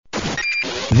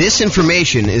This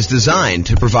information is designed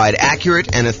to provide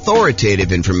accurate and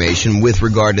authoritative information with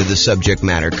regard to the subject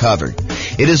matter covered.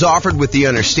 It is offered with the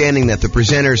understanding that the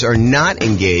presenters are not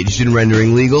engaged in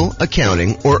rendering legal,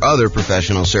 accounting, or other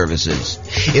professional services.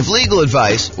 If legal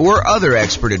advice or other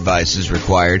expert advice is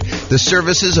required, the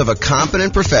services of a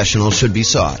competent professional should be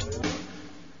sought.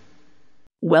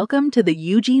 Welcome to the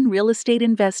Eugene Real Estate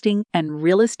Investing and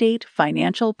Real Estate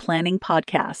Financial Planning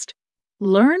Podcast.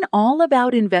 Learn all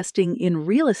about investing in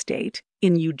real estate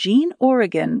in Eugene,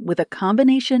 Oregon, with a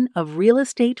combination of real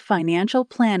estate financial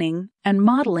planning and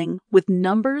modeling with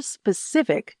numbers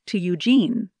specific to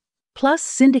Eugene, plus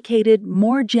syndicated,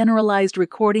 more generalized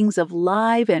recordings of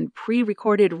live and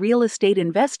pre-recorded real estate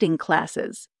investing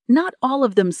classes, not all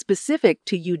of them specific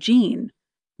to Eugene.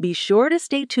 Be sure to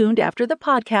stay tuned after the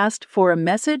podcast for a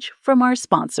message from our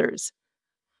sponsors.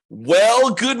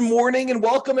 Well, good morning and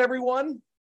welcome, everyone.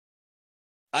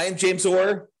 I am James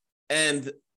Orr, and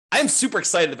I'm super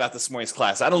excited about this morning's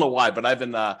class. I don't know why, but I've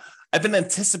been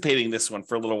anticipating this one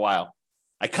for a little while.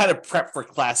 I kind of prep for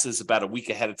classes about a week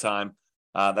ahead of time.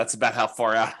 That's about how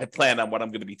far out I plan on what I'm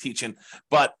going to be teaching.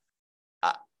 But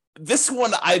this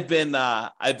one I've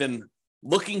been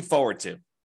looking forward to.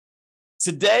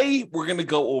 Today we're going to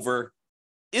go over: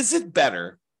 is it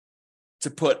better to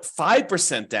put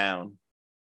 5% down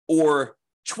or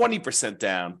 20%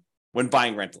 down when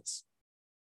buying rentals?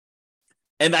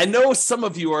 And I know some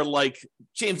of you are like,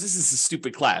 James, this is a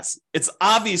stupid class. It's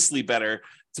obviously better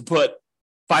to put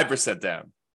 5%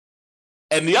 down.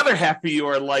 And the other half of you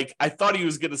are like, I thought he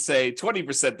was going to say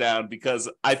 20% down because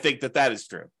I think that is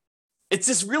true. It's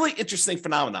this really interesting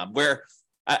phenomenon where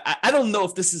I don't know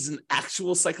if this is an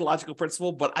actual psychological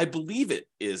principle, but I believe it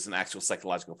is an actual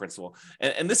psychological principle.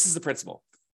 And this is the principle.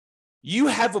 You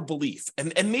have a belief,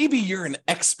 and maybe you're an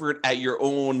expert at your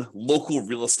own local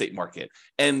real estate market,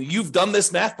 and you've done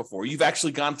this math before. You've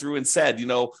actually gone through and said,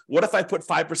 what if I put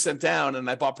 5% down and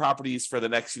I bought properties for the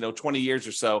next, 20 years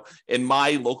or so in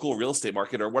my local real estate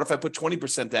market? Or what if I put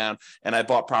 20% down and I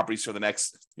bought properties for the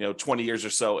next, 20 years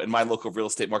or so in my local real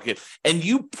estate market? And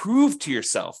you prove to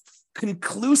yourself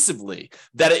conclusively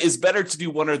that it is better to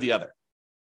do one or the other.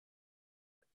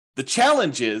 The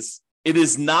challenge is, it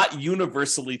is not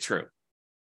universally true.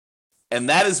 And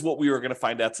that is what we are going to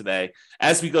find out today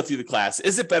as we go through the class.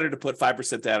 Is it better to put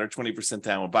 5% down or 20%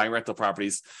 down when buying rental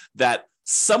properties? That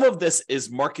some of this is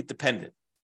market dependent.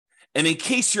 And in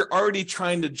case you're already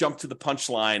trying to jump to the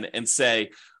punchline and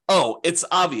say, oh, it's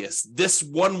obvious, this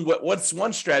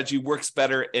one strategy works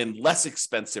better in less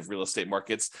expensive real estate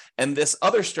markets, and this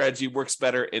other strategy works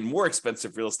better in more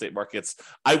expensive real estate markets,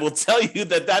 I will tell you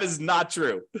that is not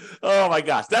true. Oh my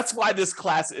gosh, that's why this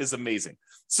class is amazing.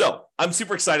 So I'm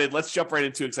super excited. Let's jump right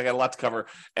into it because I got a lot to cover.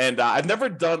 And I've never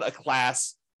done a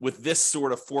class with this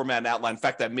sort of format and outline. In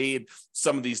fact, I made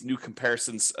some of these new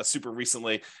comparisons super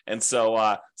recently. And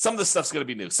so some of this stuff's going to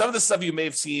be new. Some of the stuff you may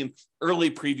have seen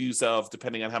early previews of,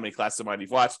 depending on how many classes of mine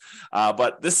you've watched.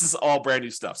 But this is all brand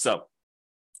new stuff. So, all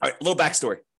right, a little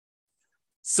backstory.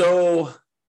 So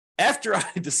after I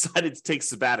decided to take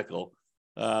sabbatical,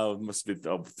 must have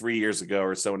been 3 years ago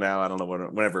or so now. I don't know,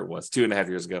 whenever it was, 2.5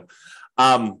 years ago.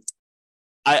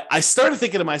 I started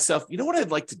thinking to myself, you know what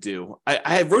I'd like to do?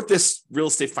 I wrote this real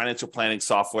estate financial planning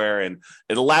software, and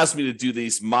it allows me to do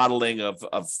these modeling of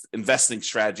investing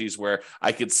strategies where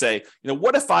I could say,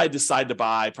 what if I decide to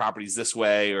buy properties this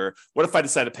way? Or what if I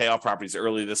decide to pay off properties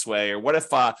early this way? Or what if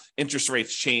interest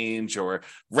rates change, or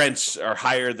rents are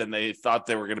higher than they thought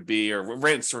they were going to be, or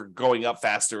rents are going up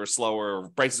faster or slower, or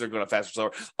prices are going up faster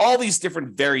or slower? All these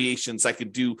different variations I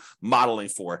could do modeling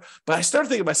for. But I started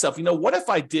thinking to myself, what if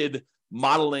I did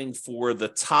modeling for the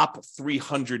top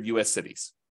 300 U.S.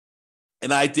 cities?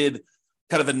 And I did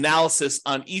kind of analysis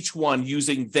on each one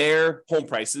using their home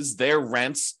prices, their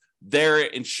rents, their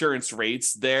insurance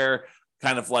rates, their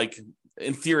kind of like,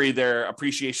 in theory, their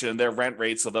appreciation and their rent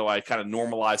rates, although I kind of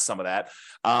normalized some of that.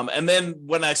 And then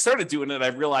when I started doing it, I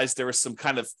realized there was some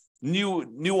kind of new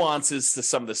nuances to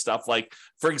some of this stuff. Like,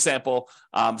 for example,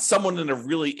 someone in a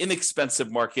really inexpensive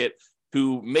market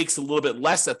who makes a little bit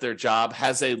less at their job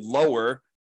has a lower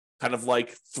kind of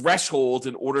like threshold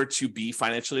in order to be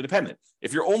financially independent.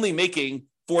 If you're only making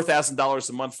 $4,000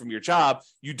 a month from your job,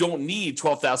 you don't need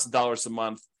 $12,000 a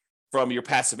month from your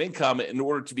passive income in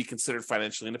order to be considered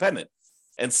financially independent.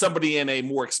 And somebody in a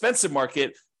more expensive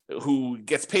market who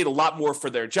gets paid a lot more for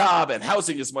their job and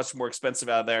housing is much more expensive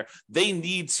out there, they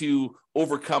need to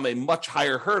overcome a much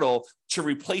higher hurdle to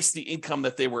replace the income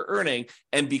that they were earning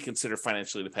and be considered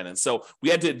financially independent. So we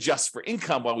had to adjust for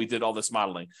income while we did all this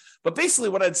modeling. But basically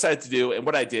what I decided to do, and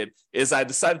what I did, is I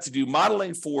decided to do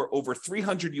modeling for over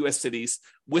 300 US cities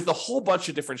with a whole bunch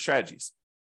of different strategies.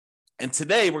 And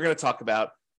today we're going to talk about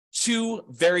two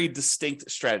very distinct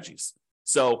strategies.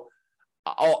 So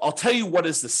I'll tell you what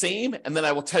is the same, and then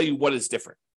I will tell you what is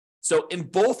different. So in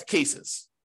both cases,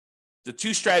 the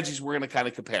two strategies we're going to kind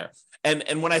of compare.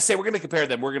 And when I say we're going to compare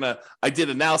them, I did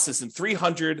analysis in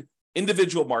 300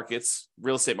 individual markets,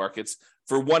 real estate markets,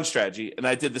 for one strategy. And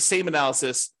I did the same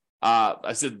analysis.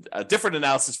 I did a different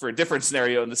analysis for a different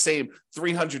scenario in the same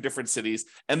 300 different cities.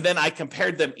 And then I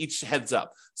compared them each heads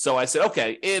up. So I said,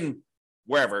 okay, in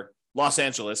wherever, Los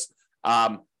Angeles,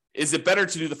 is it better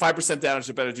to do the 5% down or is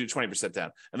it better to do 20%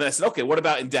 down? And then I said, okay, what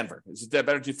about in Denver? Is it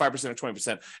better to do 5% or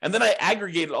 20%? And then I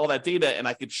aggregated all that data and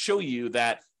I could show you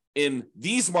that in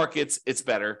these markets, it's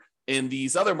better. In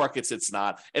these other markets, it's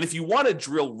not. And if you want to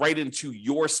drill right into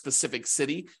your specific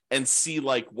city and see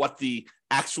like what the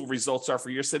actual results are for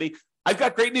your city, I've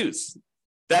got great news.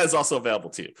 That is also available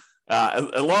to you,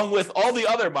 along with all the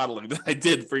other modeling that I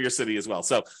did for your city as well.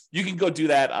 So you can go do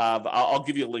that. I'll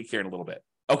give you a link here in a little bit.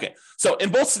 Okay, so in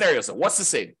both scenarios, what's the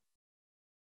same?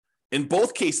 In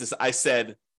both cases, I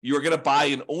said you're going to buy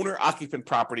an owner-occupant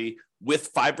property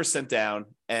with 5% down,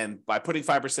 and by putting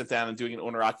 5% down and doing an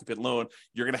owner-occupant loan,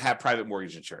 you're going to have private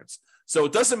mortgage insurance. So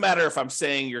it doesn't matter if I'm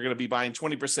saying you're going to be buying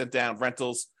 20% down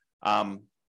rentals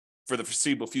for the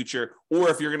foreseeable future, or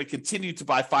if you're going to continue to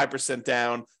buy 5%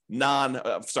 down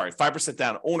 5%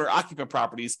 down owner-occupant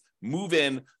properties, move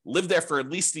in, live there for at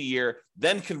least a year,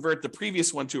 then convert the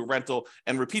previous one to a rental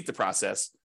and repeat the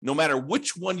process. No matter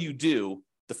which one you do,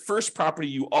 the first property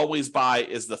you always buy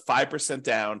is the 5%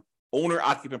 down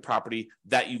owner-occupant property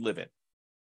that you live in.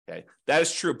 Okay, that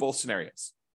is true of both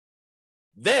scenarios.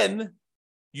 Then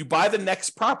you buy the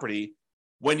next property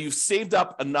when you've saved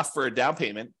up enough for a down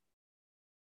payment,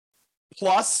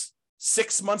 plus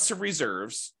 6 months of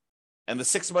reserves, and the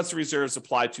 6 months of reserves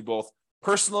apply to both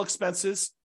personal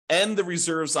expenses and the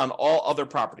reserves on all other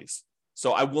properties.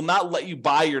 So I will not let you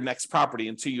buy your next property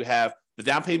until you have the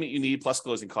down payment you need plus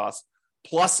closing costs,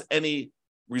 plus any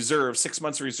reserves, 6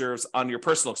 months of reserves on your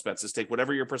personal expenses. Take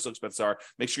whatever your personal expenses are,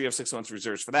 make sure you have 6 months of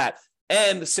reserves for that,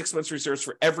 and 6 months of reserves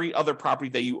for every other property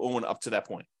that you own up to that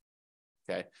point.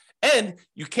 Okay. And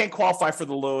you can't qualify for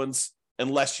the loans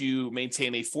unless you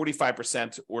maintain a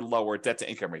 45% or lower debt to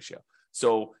income ratio.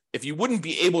 So if you wouldn't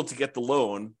be able to get the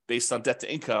loan based on debt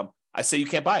to income, I say you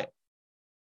can't buy it.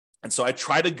 And so I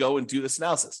try to go and do this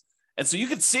analysis. And so you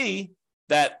can see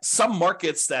that some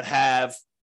markets that have,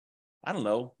 I don't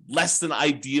know, less than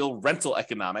ideal rental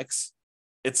economics,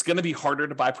 it's going to be harder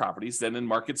to buy properties than in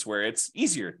markets where it's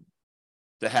easier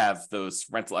to have those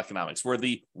rental economics, where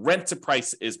the rent to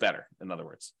price is better, in other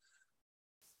words.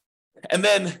 And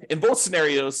then in both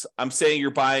scenarios, I'm saying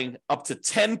you're buying up to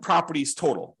 10 properties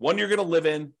total, one you're going to live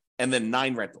in, and then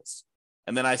 9 rentals.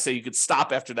 And then I say you could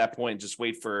stop after that point and just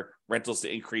wait for rentals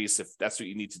to increase if that's what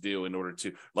you need to do in order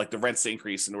to, like the rents to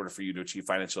increase in order for you to achieve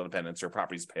financial independence or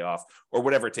properties to pay off or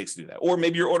whatever it takes to do that. Or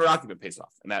maybe your owner occupant pays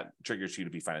off and that triggers you to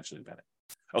be financially independent.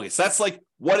 Okay, so that's like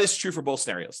what is true for both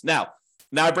scenarios. Now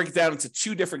I break it down into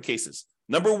 2 different cases.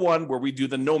 Number one, where we do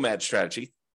the nomad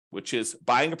strategy, which is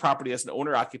buying a property as an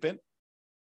owner occupant,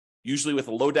 usually with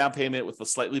a low down payment with a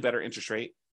slightly better interest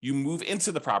rate. You move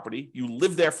into the property, you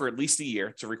live there for at least a year.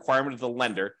 It's a requirement of the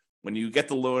lender. When you get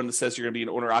the loan that says you're going to be an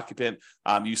owner occupant,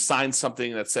 you sign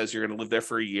something that says you're going to live there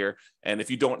for a year. And if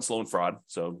you don't, it's loan fraud.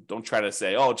 So don't try to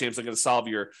say, oh, James, I'm going to solve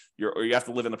or you have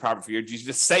to live in the property for a year. You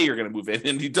just say you're going to move in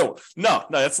and you don't. No,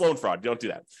 that's loan fraud. You don't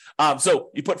do that.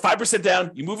 So you put 5% down,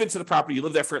 you move into the property, you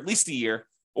live there for at least a year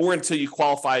or until you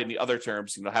qualify in the other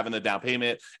terms, having the down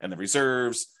payment and the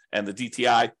reserves and the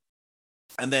DTI.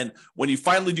 And then when you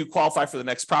finally do qualify for the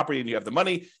next property and you have the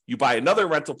money, you buy another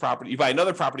rental property, you buy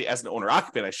another property as an owner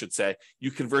occupant, I should say,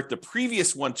 you convert the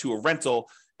previous one to a rental,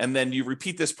 and then you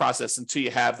repeat this process until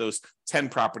you have those 10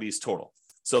 properties total.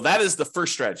 So that is the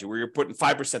first strategy where you're putting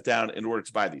 5% down in order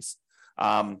to buy these.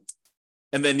 And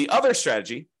then the other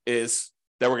strategy is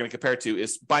that we're going to compare it to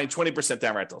is buying 20%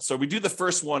 down rental. So we do the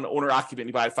first one, owner occupant,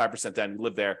 you buy 5% down, you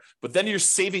live there, but then you're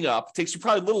saving up. It takes you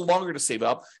probably a little longer to save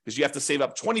up because you have to save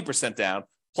up 20% down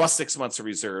plus 6 months of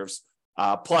reserves,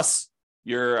 plus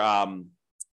your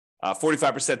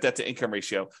 45% debt to income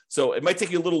ratio. So it might take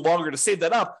you a little longer to save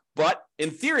that up, but in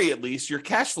theory, at least your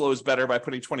cash flow is better by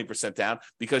putting 20% down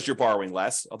because you're borrowing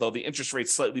less, although the interest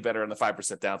rate's slightly better on the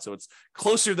 5% down. So it's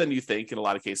closer than you think in a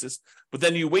lot of cases, but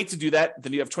then you wait to do that.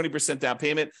 Then you have 20% down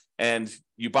payment and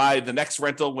you buy the next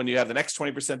rental when you have the next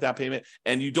 20% down payment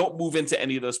and you don't move into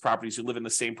any of those properties. You live in the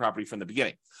same property from the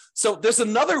beginning. So there's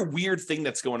another weird thing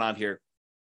that's going on here.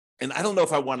 And I don't know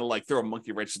if I want to throw a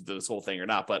monkey wrench into this whole thing or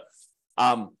not, but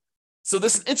so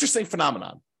this is an interesting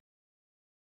phenomenon.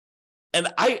 And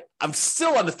I'm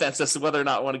still on the fence as to whether or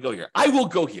not I want to go here. I will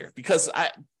go here because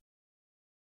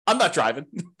I'm not driving.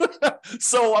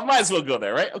 So I might as well go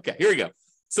there, right? Okay, here we go.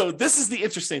 So this is the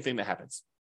interesting thing that happens.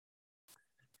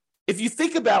 If you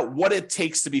think about what it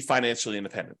takes to be financially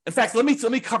independent. In fact, let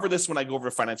me cover this when I go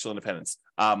over financial independence,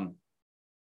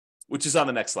 which is on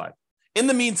the next slide. In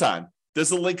the meantime,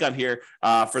 there's a link on here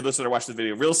for those that are watching the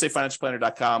video,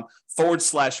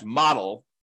 realestatefinancialplanner.com/model.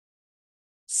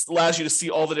 Allows you to see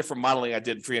all the different modeling I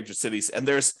did in 300 cities. And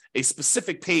there's a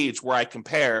specific page where I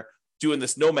compare doing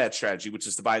this nomad strategy, which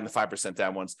is to buying the 5%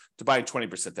 down ones, to buying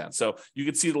 20% down. So you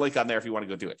can see the link on there if you want to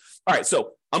go do it. All right,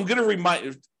 so I'm going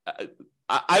to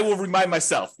I will remind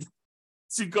myself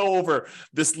to go over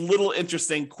this little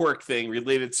interesting quirk thing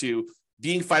related to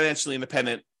being financially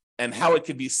independent and how it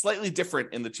could be slightly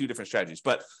different in the two different strategies.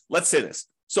 But let's say this.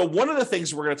 So one of the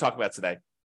things we're going to talk about today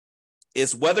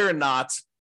is whether or not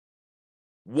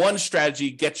one strategy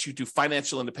gets you to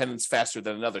financial independence faster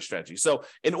than another strategy. So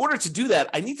in order to do that,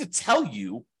 I need to tell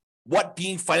you what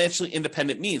being financially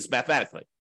independent means mathematically.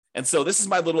 And so this is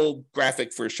my little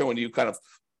graphic for showing you kind of,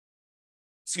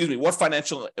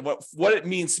 what it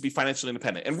means to be financially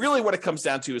independent. And really what it comes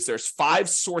down to is there's 5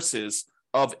 sources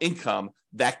of income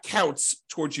that counts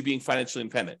towards you being financially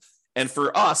independent. And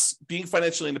for us, being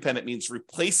financially independent means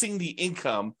replacing the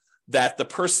income that the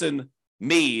person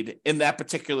made in that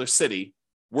particular city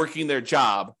working their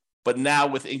job, but now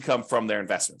with income from their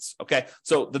investments, okay?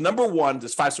 So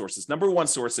there's 5 sources. Number 1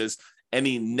 source is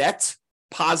any net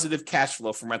positive cash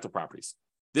flow from rental properties.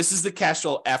 This is the cash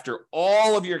flow after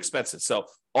all of your expenses. So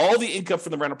all the income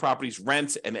from the rental properties,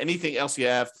 rent, and anything else you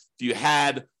have. If you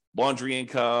had laundry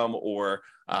income or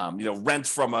rent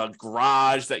from a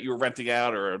garage that you were renting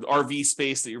out or an RV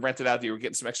space that you rented out that you were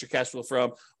getting some extra cash flow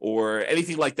from or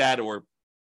anything like that, or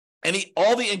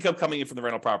all the income coming in from the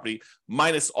rental property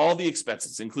minus all the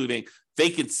expenses, including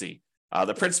vacancy,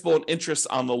 the principal and interest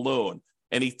on the loan,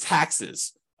 any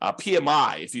taxes,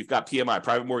 PMI, if you've got PMI,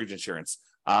 private mortgage insurance,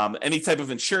 any type of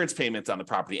insurance payment on the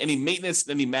property, any maintenance,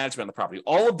 any management on the property.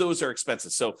 All of those are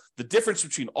expenses. So the difference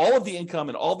between all of the income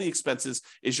and all the expenses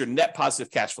is your net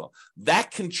positive cash flow.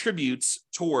 That contributes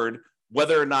toward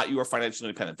whether or not you are financially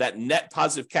independent. That net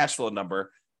positive cash flow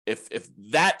number, if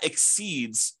that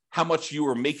exceeds how much you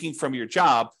are making from your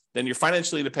job, then you're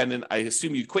financially independent. I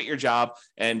assume you quit your job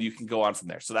and you can go on from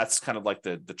there. So that's kind of like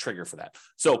the trigger for that.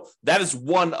 So that is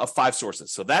one of 5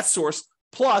 sources. So that source,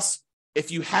 plus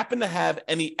if you happen to have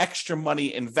any extra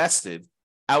money invested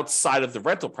outside of the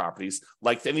rental properties,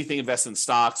 like anything invested in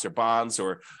stocks or bonds,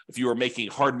 or if you were making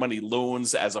hard money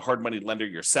loans as a hard money lender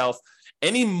yourself,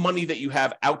 any money that you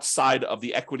have outside of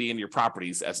the equity in your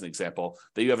properties, as an example,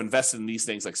 that you have invested in these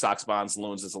things like stocks, bonds,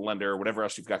 loans as a lender, or whatever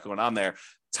else you've got going on there,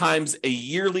 times a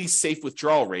yearly safe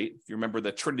withdrawal rate. If you remember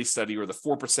the Trinity study or the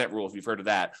 4% rule, if you've heard of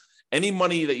that, any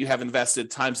money that you have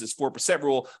invested times this 4%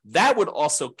 rule, that would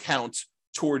also count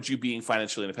towards you being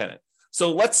financially independent.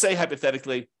 So let's say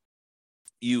hypothetically,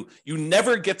 you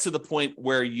never get to the point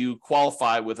where you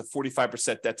qualify with a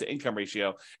 45% debt to income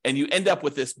ratio, and you end up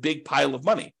with this big pile of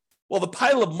money. Well, the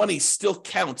pile of money still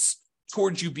counts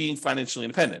towards you being financially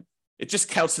independent. It just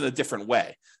counts in a different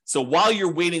way. So while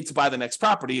you're waiting to buy the next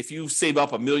property, if you save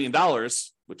up $1 million,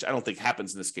 which I don't think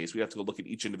happens in this case, we have to go look at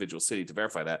each individual city to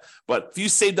verify that. But if you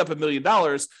saved up $1 million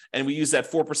and we use that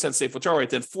 4% safe withdrawal rate,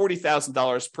 then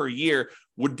 $40,000 per year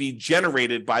would be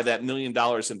generated by that $1 million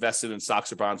invested in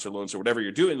stocks or bonds or loans or whatever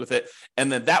you're doing with it. And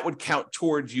then that would count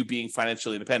towards you being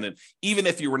financially independent, even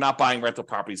if you were not buying rental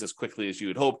properties as quickly as you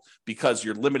had hoped, because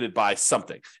you're limited by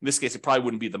something. In this case, it probably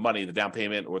wouldn't be the money, the down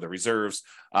payment or the reserves,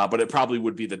 but it probably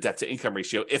would be the debt to income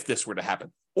ratio if this were to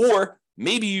happen. Or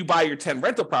maybe you buy your 10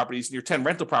 rental properties and your 10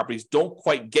 rental properties don't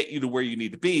quite get you to where you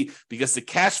need to be because the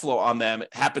cash flow on them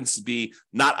happens to be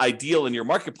not ideal in your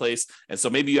marketplace. And so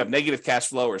maybe you have negative cash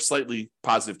flow or slightly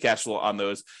positive cash flow on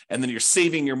those. And then you're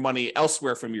saving your money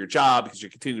elsewhere from your job because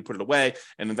you're continuing to put it away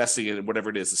and investing in whatever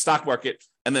it is, the stock market.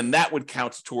 And then that would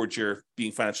count towards your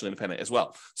being financially independent as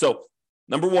well. So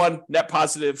number 1, net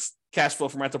positive cash flow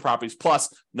from rental properties,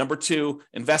 plus number 2,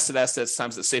 invested assets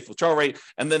times the safe withdrawal rate.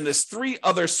 And then there's 3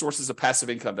 other sources of passive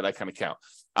income that I kind of count.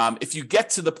 If you get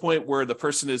to the point where the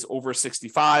person is over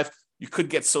 65, you could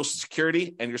get Social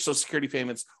Security, and your Social Security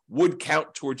payments would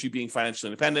count towards you being financially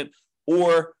independent.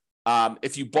 Or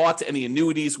if you bought any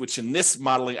annuities, which in this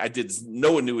modeling, I did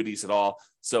no annuities at all.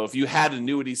 So if you had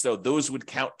annuities, though, those would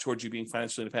count towards you being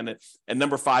financially independent. And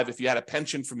number 5, if you had a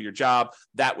pension from your job,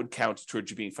 that would count towards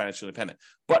you being financially independent.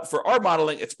 But for our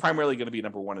modeling, it's primarily going to be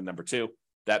number 1 and number 2,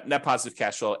 that net positive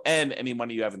cash flow and any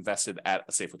money you have invested at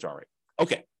a safe withdrawal rate.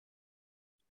 Okay.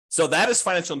 So that is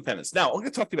financial independence. Now, I'm going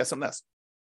to talk to you about something else.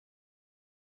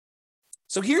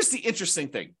 So here's the interesting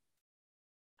thing.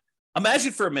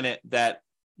 Imagine for a minute that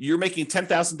you're making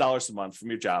 $10,000 a month from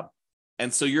your job.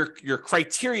 And so your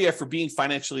criteria for being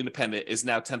financially independent is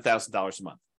now $10,000 a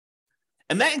month.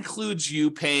 And that includes you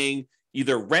paying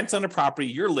either rent on a property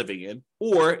you're living in,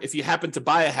 or if you happen to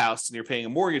buy a house and you're paying a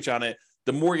mortgage on it,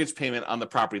 the mortgage payment on the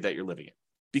property that you're living in.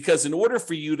 Because in order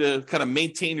for you to kind of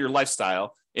maintain your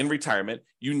lifestyle in retirement,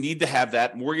 you need to have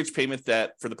that mortgage payment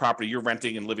that for the property you're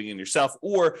renting and living in yourself,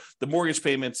 or the mortgage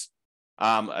payments.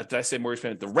 Did I say mortgage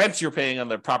payment? The rent you're paying on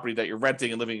the property that you're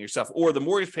renting and living in yourself, or the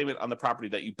mortgage payment on the property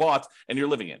that you bought and you're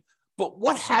living in. But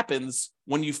what happens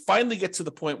when you finally get to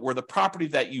the point where the property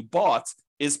that you bought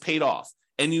is paid off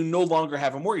and you no longer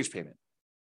have a mortgage payment?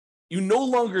 You no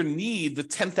longer need the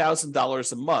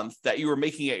 $10,000 a month that you were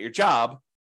making at your job,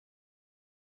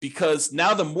 because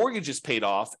now the mortgage is paid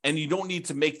off and you don't need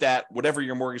to make that whatever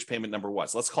your mortgage payment number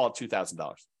was. Let's call it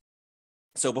 $2,000.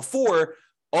 So before,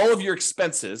 all of your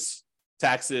expenses,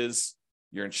 taxes,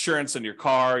 your insurance on your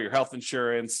car, your health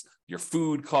insurance, your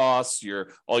food costs,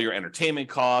 all your entertainment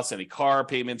costs, any car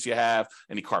payments you have,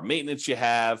 any car maintenance you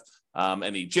have,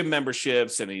 any gym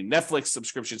memberships, any Netflix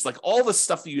subscriptions, like all the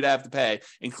stuff that you'd have to pay,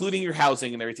 including your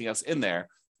housing and everything else in there,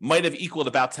 might have equaled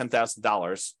about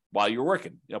 $10,000 while you're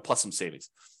working, plus some savings.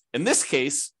 In this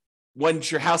case,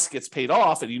 once your house gets paid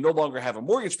off and you no longer have a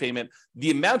mortgage payment,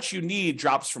 the amount you need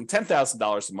drops from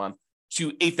 $10,000 a month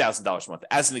to $8,000 a month,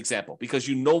 as an example, because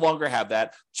you no longer have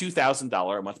that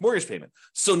 $2,000 a month mortgage payment.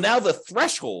 So now the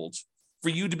threshold for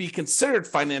you to be considered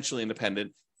financially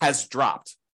independent has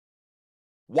dropped.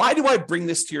 Why do I bring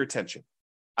this to your attention?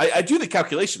 I do the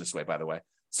calculation this way, by the way.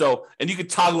 So, and you could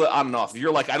toggle it on and off. If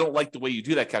you're like, I don't like the way you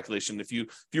do that calculation, if you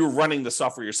were running the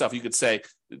software yourself, you could say,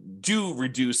 do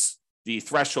reduce the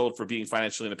threshold for being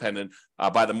financially independent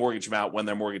by the mortgage amount when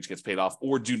their mortgage gets paid off,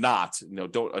 or do not,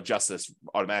 don't adjust this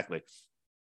automatically.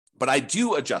 But I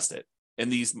do adjust it in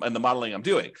the modeling I'm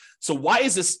doing. So why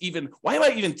am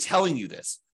I even telling you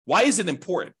this? Why is it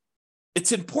important?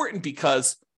 It's important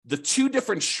because the two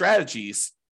different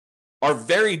strategies are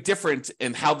very different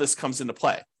in how this comes into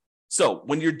play. So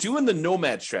when you're doing the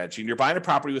nomad strategy and you're buying a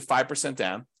property with 5%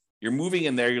 down, you're moving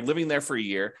in there, you're living there for a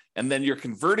year, and then you're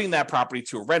converting that property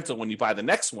to a rental when you buy the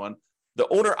next one, the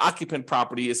owner-occupant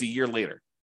property is a year later.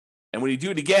 And when you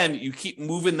do it again, you keep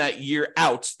moving that year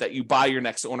out that you buy your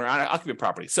next owner-occupant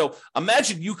property. So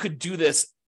imagine you could do this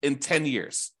in 10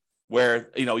 years where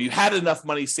you had enough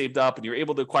money saved up and you're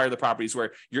able to acquire the properties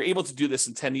where you're able to do this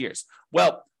in 10 years.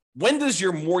 Well, when does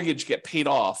your mortgage get paid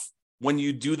off when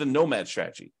you do the nomad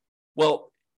strategy?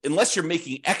 Well, unless you're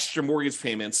making extra mortgage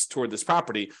payments toward this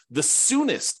property, the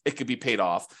soonest it could be paid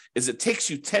off is it takes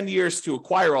you 10 years to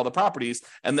acquire all the properties.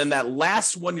 And then that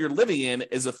last one you're living in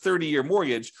is a 30-year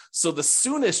mortgage. So the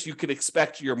soonest you could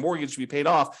expect your mortgage to be paid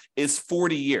off is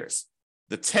 40 years.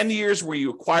 The 10 years where you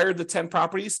acquired the 10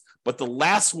 properties, but the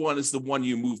last one is the one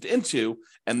you moved into.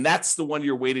 And that's the one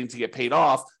you're waiting to get paid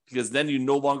off, because then you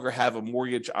no longer have a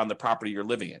mortgage on the property you're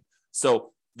living in.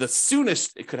 So the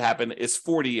soonest it could happen is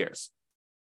 40 years.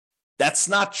 That's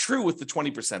not true with the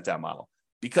 20% down model,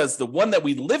 because the one that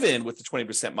we live in with the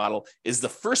 20% model is the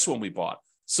first one we bought.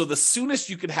 So the soonest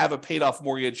you could have a paid off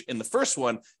mortgage in the first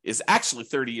one is actually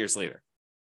 30 years later.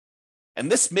 And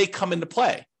this may come into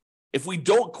play. If we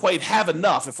don't quite have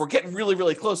enough, if we're getting really,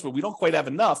 really close, but we don't quite have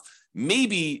enough,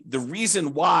 maybe the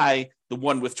reason why the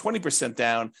one with 20%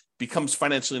 down becomes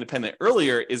financially independent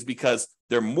earlier is because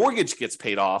their mortgage gets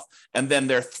paid off, and then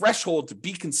their threshold to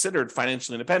be considered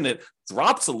financially independent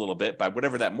drops a little bit by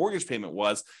whatever that mortgage payment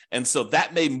was. And so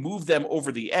that may move them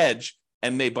over the edge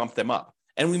and may bump them up.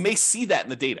 And we may see that in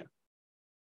the data.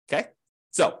 Okay.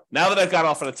 So now that I've got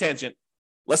off on a tangent,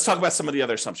 let's talk about some of the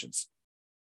other assumptions.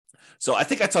 So I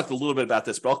think I talked a little bit about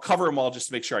this, but I'll cover them all just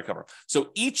to make sure I cover them. So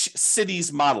each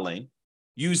city's modeling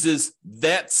uses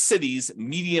that city's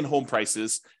median home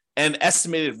prices and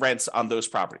estimated rents on those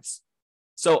properties.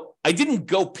 So I didn't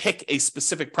go pick a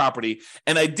specific property,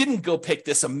 and I didn't go pick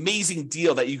this amazing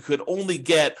deal that you could only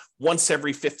get once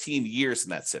every 15 years in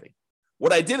that city.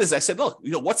 What I did is I said, look,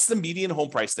 what's the median home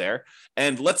price there?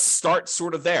 And let's start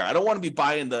sort of there. I don't want to be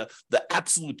buying the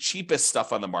absolute cheapest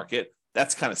stuff on the market.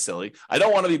 That's kind of silly. I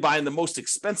don't want to be buying the most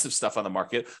expensive stuff on the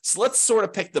market. So let's sort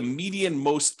of pick the median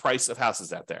most price of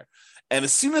houses out there. And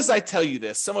as soon as I tell you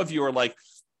this, some of you are like,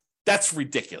 that's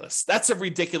ridiculous. That's a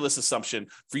ridiculous assumption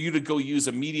for you to go use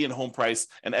a median home price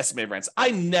and estimated rents.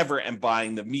 I never am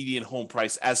buying the median home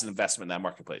price as an investment in that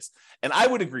marketplace. And I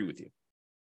would agree with you.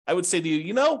 I would say to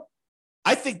you,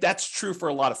 I think that's true for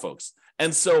a lot of folks.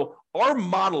 And so our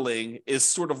modeling is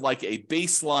sort of like a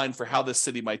baseline for how this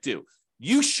city might do.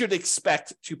 you should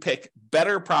expect to pick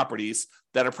better properties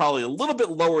that are probably a little bit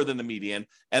lower than the median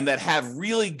and that have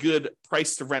really good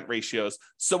price to rent ratios.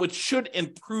 So it should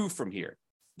improve from here.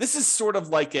 This is sort of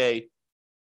like if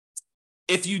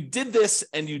you did this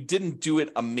and you didn't do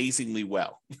it amazingly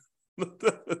well,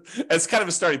 as kind of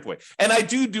a starting point. And I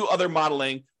do other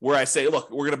modeling where I say,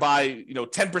 look, we're going to buy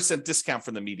 10% discount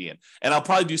from the median. And I'll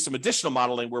probably do some additional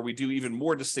modeling where we do even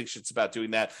more distinctions about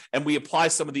doing that. And we apply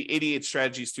some of the 88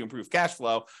 strategies to improve cash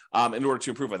flow in order to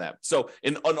improve on that. So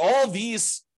on all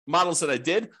these models that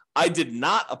I did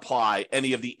not apply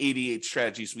any of the 88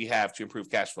 strategies we have to improve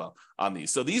cash flow on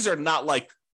these. So these are not like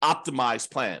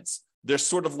optimized plans. They're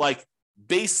sort of like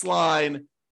baseline,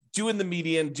 doing the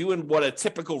median, doing what a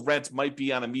typical rent might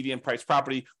be on a median price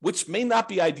property, which may not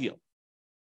be ideal.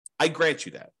 I grant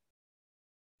you that.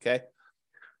 Okay.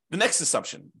 The next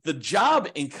assumption, the job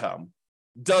income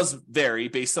does vary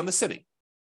based on the city.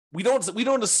 We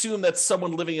don't assume that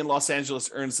someone living in Los Angeles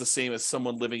earns the same as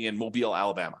someone living in Mobile,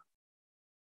 Alabama.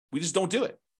 We just don't do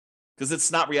it because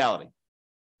it's not reality.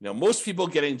 Most people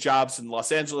getting jobs in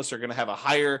Los Angeles are going to have a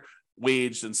higher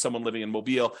wage than someone living in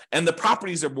Mobile, and the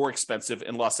properties are more expensive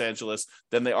in Los Angeles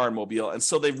than they are in Mobile, and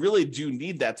so they really do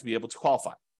need that to be able to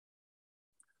qualify.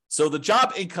 So the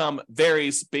job income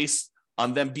varies based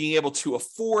on them being able to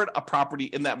afford a property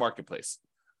in that marketplace.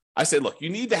 I say, look, you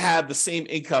need to have the same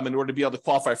income in order to be able to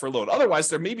qualify for a loan. Otherwise,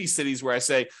 there may be cities where I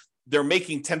say they're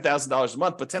making $10,000 a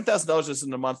month, but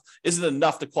 $10,000 isn't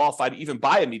enough to qualify to even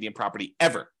buy a median property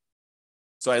ever.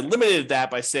 So I limited that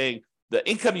by saying the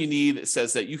income you need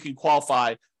says that you can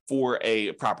qualify for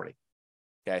a property,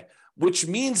 okay? Which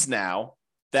means now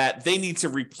that they need to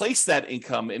replace that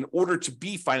income in order to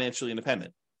be financially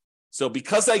independent. So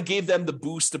because I gave them the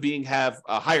boost of have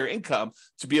a higher income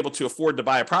to be able to afford to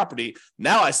buy a property,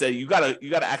 now I say you gotta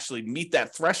actually meet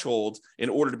that threshold in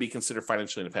order to be considered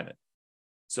financially independent.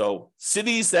 So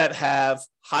cities that have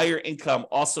higher income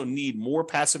also need more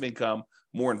passive income,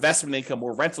 more investment income,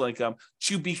 more rental income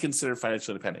to be considered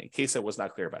financially independent, in case I was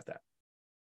not clear about that.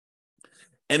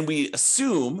 And we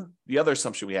assume, the other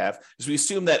assumption we have, is we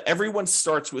assume that everyone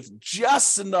starts with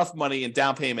just enough money in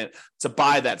down payment to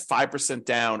buy that 5%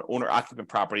 down owner-occupant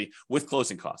property with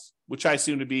closing costs, which I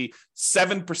assume to be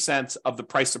 7% of the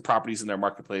price of properties in their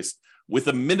marketplace with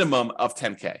a minimum of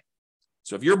 $10K.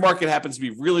 So if your market happens to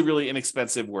be really, really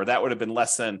inexpensive, where that would have been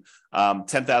less than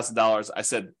 $10,000, I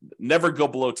said never go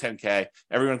below $10K.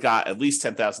 Everyone got at least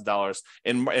 $10,000.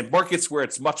 In markets where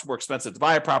it's much more expensive to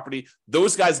buy a property,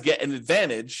 those guys get an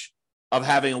advantage of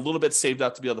having a little bit saved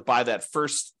up to be able to buy that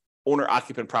first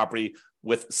owner-occupant property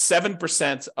with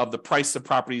 7% of the price of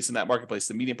properties in that marketplace,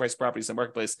 the median price of properties in the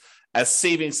marketplace, as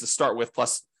savings to start with,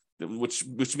 plus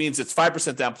which means it's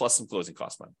 5% down plus some closing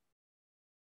cost money.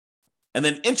 And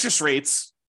then interest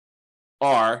rates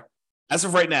are, as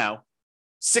of right now,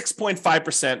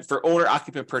 6.5% for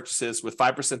owner-occupant purchases with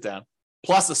 5% down,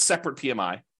 plus a separate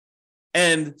PMI,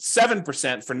 and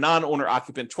 7% for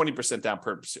non-owner-occupant 20% down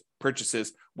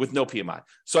purchases with no PMI.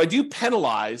 So I do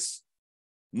penalize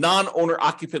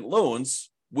non-owner-occupant loans,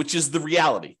 which is the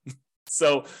reality.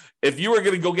 So if you were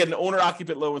going to go get an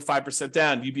owner-occupant loan with 5%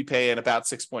 down, you'd be paying about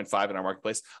 6.5 in our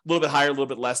marketplace, a little bit higher, a little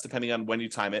bit less, depending on when you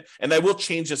time it. And I will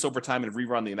change this over time and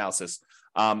rerun the analysis.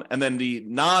 And then the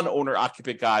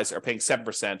non-owner-occupant guys are paying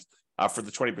 7% for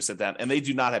the 20% down, and they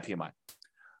do not have PMI.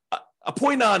 A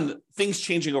point on things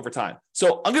changing over time.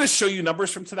 So I'm going to show you numbers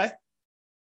from today.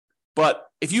 But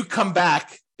if you come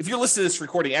back, if you're listening to this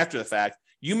recording after the fact,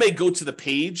 you may go to the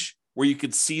page where you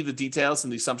could see the details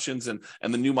and the assumptions and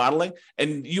the new modeling,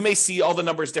 and you may see all the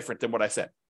numbers different than what I said.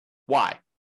 Why?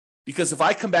 Because if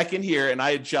I come back in here and I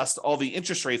adjust all the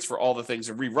interest rates for all the things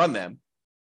and rerun them,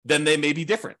 then they may be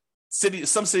different.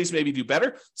 Some cities maybe do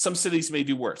better, some cities may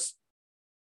do worse.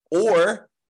 Or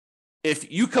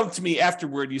if you come to me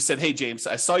afterward, you said, hey, James,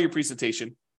 I saw your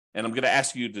presentation, and I'm going to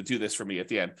ask you to do this for me at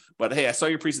the end, but hey, I saw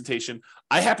your presentation.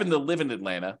 I happen to live in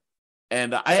Atlanta,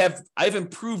 and I've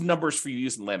improved numbers for you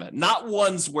using Atlanta, not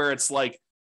ones where it's like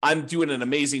I'm doing an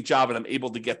amazing job and I'm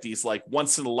able to get these like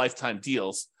once in a lifetime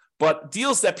deals, but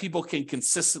deals that people can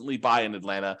consistently buy in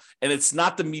Atlanta. And it's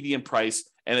not the median price,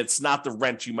 and it's not the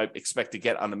rent you might expect to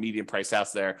get on the median price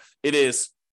house there. It is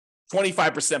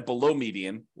 25% below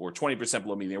median or 20%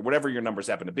 below median, or whatever your numbers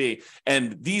happen to be.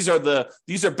 And these are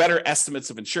better estimates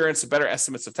of insurance, better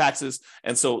estimates of taxes.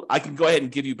 And so I can go ahead and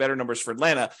give you better numbers for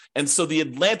Atlanta. And so the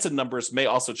Atlanta numbers may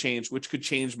also change, which could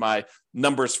change my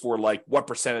numbers for like what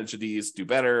percentage of these do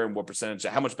better and what percentage,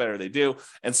 how much better they do.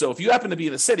 And so if you happen to be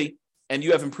in a city and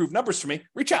you have improved numbers for me,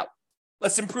 reach out.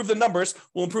 let's improve the numbers.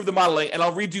 We'll improve the modeling, and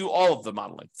I'll redo all of the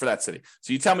modeling for that city.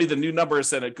 So you tell me the new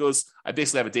numbers, and it goes, I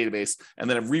basically have a database, and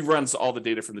then it reruns all the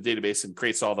data from the database and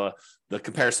creates all the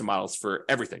comparison models for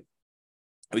everything.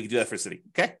 We can do that for a city,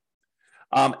 okay?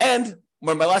 And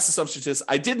one of my last assumptions is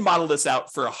I did model this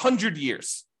out for 100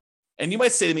 years. And you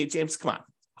might say to me, James, come on,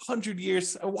 100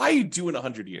 years? Why are you doing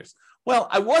 100 years? Well,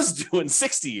 I was doing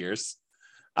 60 years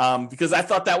because I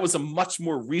thought that was a much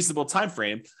more reasonable time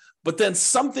frame. But then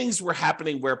some things were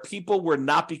happening where people were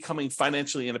not becoming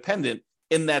financially independent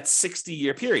in that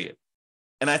 60-year period.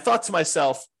 And I thought to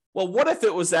myself, well, what if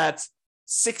it was at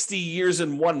 60 years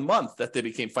and 1 month that they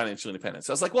became financially independent?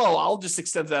 So I was like, well, I'll just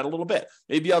extend that a little bit.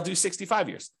 Maybe I'll do 65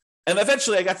 years. And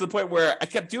eventually I got to the point where I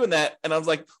kept doing that. And I was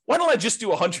like, why don't I just do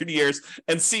 100 years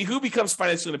and see who becomes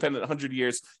financially independent 100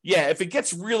 years? Yeah, if it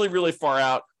gets really, really far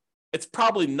out, it's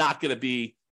probably not going to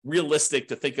be realistic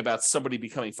to think about somebody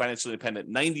becoming financially independent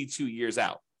 92 years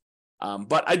out.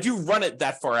 But I do run it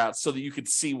that far out so that you could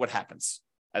see what happens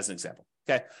as an example.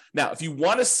 Okay. Now, if you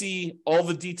want to see all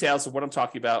the details of what I'm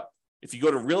talking about, if you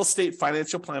go to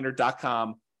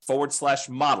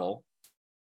realestatefinancialplanner.com/model,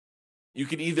 you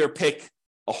can either pick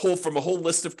from a whole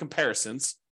list of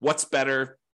comparisons. What's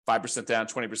better? 5% down,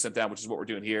 20% down, which is what we're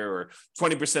doing here, or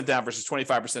 20% down versus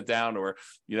 25% down, or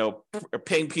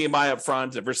paying PMI up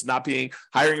front versus not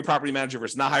hiring a property manager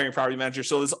versus not hiring a property manager.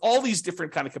 So there's all these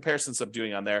different kind of comparisons I'm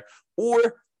doing on there.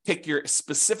 Or pick your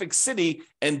specific city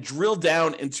and drill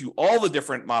down into all the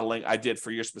different modeling I did for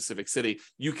your specific city.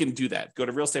 You can do that. Go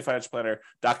to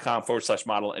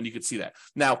realestatefinancialplanner.com/model, and you can see that.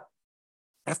 Now,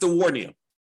 I have to warn you,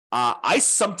 I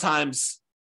sometimes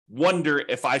wonder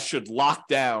if I should lock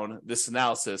down this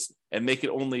analysis and make it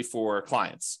only for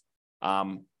clients.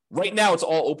 Right now, it's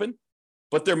all open,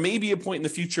 but there may be a point in the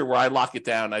future where I lock it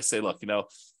down. I say, look,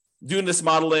 doing this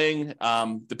modeling,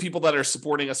 the people that are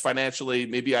supporting us financially,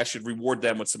 maybe I should reward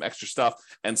them with some extra stuff.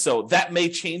 And so that may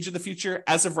change in the future.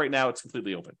 As of right now, it's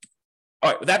completely open.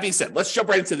 All right, with that being said, let's jump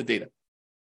right into the data.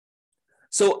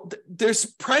 So there's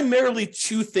primarily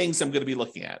two things I'm going to be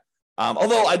looking at.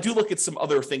 Although I do look at some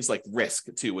other things like risk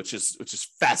too, which is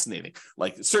fascinating.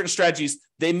 Like certain strategies,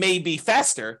 they may be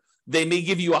faster, they may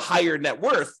give you a higher net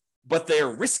worth, but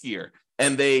they're riskier,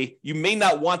 and you may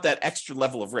not want that extra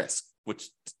level of risk, which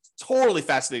totally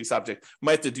fascinating subject.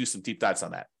 Might have to do some deep dives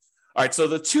on that. All right, so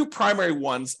the two primary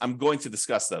ones I'm going to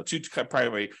discuss, though, two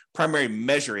primary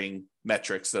measuring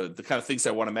metrics, the kind of things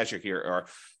I want to measure here are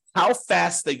how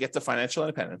fast they get to financial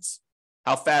independence,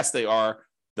 how fast they are,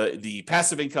 the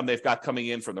passive income they've got coming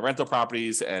in from the rental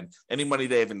properties and any money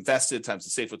they've invested times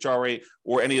the safe withdrawal rate,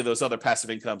 or any of those other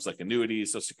passive incomes like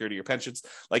annuities, Social Security, or pensions.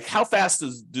 Like how fast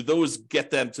do those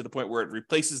get them to the point where it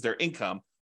replaces their income?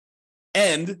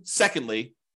 And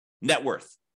secondly, net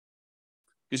worth.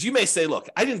 Because you may say, look,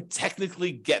 I didn't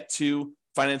technically get to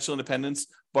financial independence,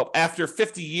 but after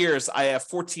 50 years, I have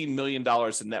 $14 million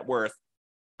in net worth.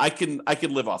 I can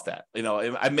live off that.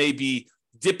 I may be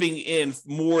dipping in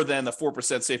more than the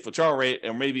 4% safe withdrawal rate,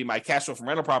 or maybe my cash flow from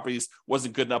rental properties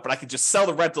wasn't good enough, but I could just sell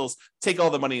the rentals, take all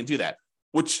the money and do that,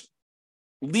 which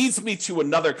leads me to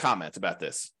another comment about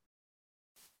this.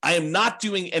 I am not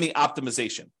doing any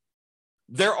optimization.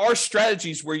 There are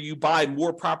strategies where you buy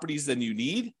more properties than you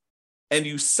need and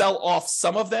you sell off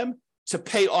some of them to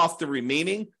pay off the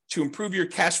remaining to improve your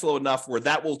cash flow enough where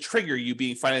that will trigger you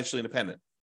being financially independent.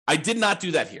 I did not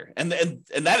do that here. And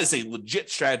that is a legit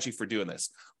strategy for doing this.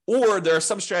 Or there are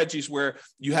some strategies where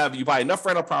you buy enough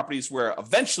rental properties where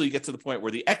eventually you get to the point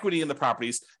where the equity in the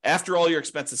properties, after all your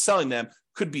expenses selling them,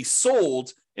 could be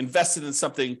sold, invested in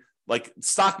something like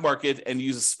stock market, and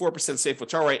use a 4% safe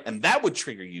withdrawal rate, and that would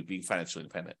trigger you being financially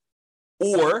independent.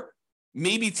 Or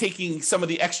maybe taking some of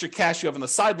the extra cash you have on the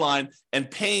sideline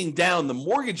and paying down the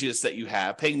mortgages that you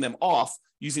have, paying them off,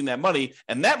 using that money,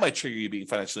 and that might trigger you being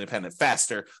financially independent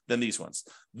faster than these ones.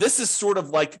 This is sort of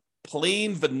like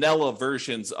plain vanilla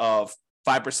versions of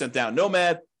 5% down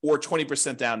nomad or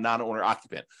 20% down non-owner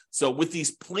occupant. So with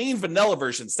these plain vanilla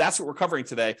versions, that's what we're covering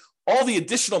today. All the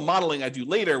additional modeling I do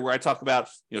later, where I talk about,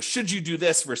 should you do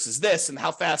this versus this, and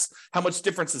how much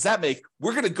difference does that make?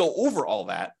 We're going to go over all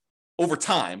that over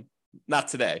time, not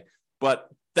today, but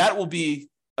that will be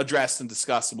addressed and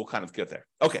discussed, and we'll kind of get there.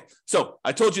 Okay, so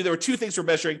I told you there were two things we're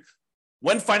measuring: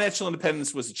 when financial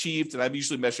independence was achieved, and I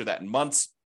usually measure that in months,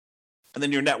 and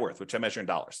then your net worth, which I measure in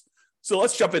dollars. So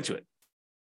let's jump into it.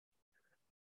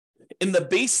 In the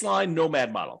baseline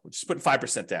nomad model, which is putting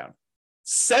 5% down,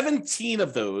 17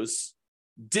 of those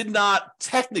did not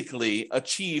technically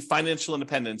achieve financial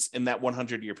independence in that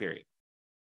 100-year period,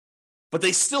 but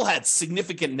they still had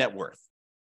significant net worth.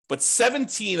 But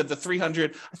 17 of the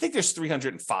 300, I think there's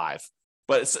 305,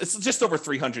 but it's just over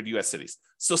 300 U.S. cities.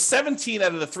 So 17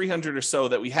 out of the 300 or so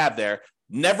that we have there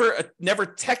never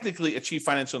technically achieved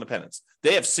financial independence.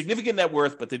 They have significant net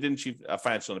worth, but they didn't achieve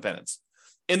financial independence.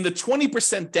 In the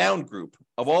 20% down group,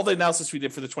 of all the analysis we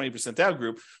did for the 20% down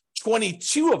group,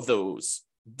 22 of those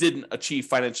didn't achieve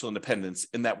financial independence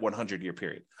in that 100-year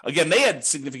period. Again, they had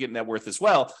significant net worth as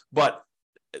well, but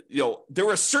there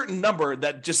were a certain number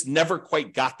that just never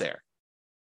quite got there.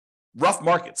 Rough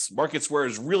markets where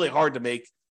it's really hard to make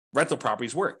rental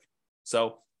properties work.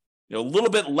 So, a little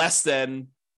bit less than,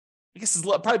 I guess it's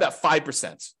probably about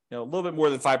 5%, a little bit more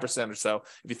than 5% or so.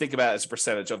 If you think about it as a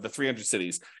percentage of the 300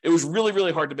 cities, it was really,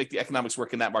 really hard to make the economics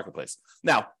work in that marketplace.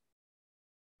 Now,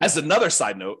 as another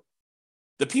side note,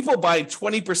 the people buying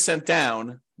 20%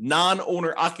 down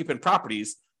non-owner occupant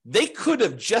properties, they could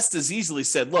have just as easily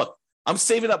said, look, I'm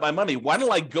saving up my money. Why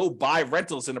don't I go buy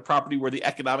rentals in a property where the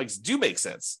economics do make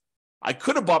sense? I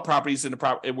could have bought properties in a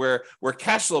property where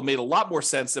cash flow made a lot more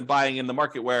sense than buying in the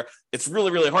market where it's really,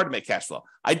 really hard to make cash flow.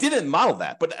 I didn't model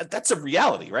that, but that's a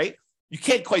reality, right? You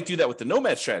can't quite do that with the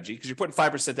nomad strategy because you're putting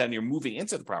 5% down and you're moving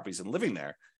into the properties and living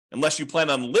there. Unless you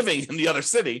plan on living in the other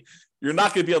city, you're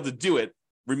not going to be able to do it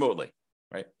remotely,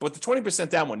 right? But the 20%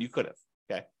 down one, you could have,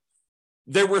 okay?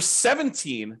 There were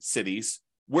 17 cities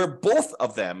where both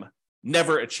of them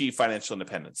never achieved financial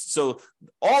independence. So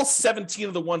all 17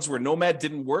 of the ones where nomad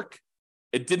didn't work,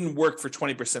 it didn't work for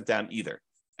 20% down either.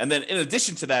 And then in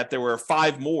addition to that, there were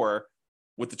 5 more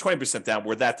with the 20% down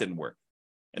where that didn't work.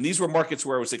 And these were markets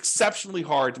where it was exceptionally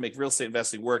hard to make real estate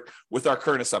investing work with our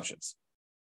current assumptions.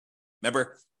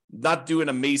 Remember, not doing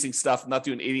amazing stuff, not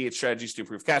doing 88 strategies to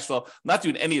improve cash flow, not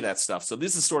doing any of that stuff. So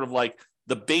this is sort of like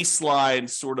the baseline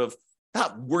sort of,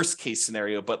 not worst case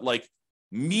scenario, but like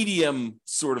medium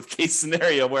sort of case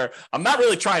scenario where I'm not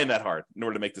really trying that hard in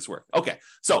order to make this work. Okay,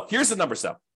 so here's the numbers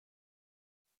though.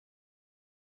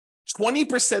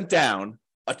 20% down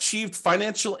achieved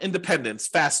financial independence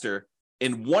faster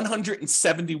in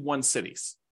 171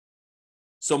 cities.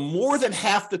 So more than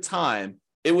half the time,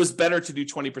 it was better to do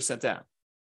 20% down.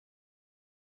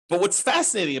 But what's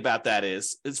fascinating about that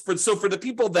is for the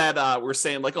people that were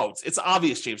saying like, oh, it's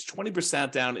obvious, James,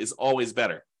 20% down is always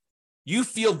better. You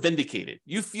feel vindicated.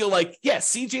 You feel like, yeah,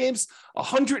 see, James,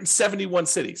 171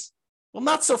 cities. Well,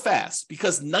 not so fast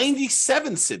because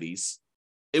 97 cities,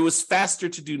 it was faster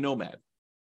to do nomad.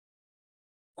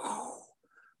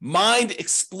 Mind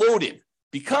exploded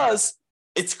because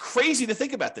it's crazy to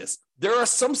think about this. There are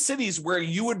some cities where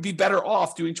you would be better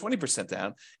off doing 20%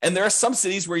 down, and there are some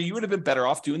cities where you would have been better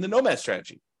off doing the nomad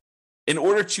strategy in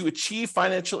order to achieve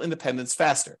financial independence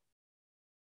faster.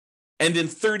 And in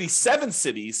 37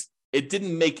 cities, it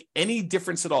didn't make any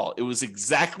difference at all. It was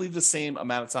exactly the same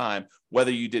amount of time,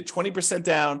 whether you did 20%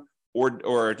 down or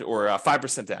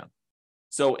 5% down.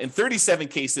 So in 37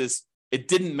 cases, it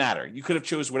didn't matter. You could have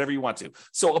chose whatever you want to.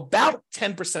 So about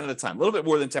 10% of the time, a little bit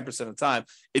more than 10% of the time,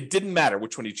 it didn't matter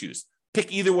which one you choose.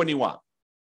 Pick either one you want.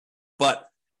 But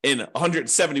in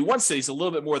 171 cities, a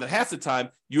little bit more than half the time,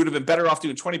 you would have been better off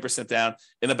doing 20% down.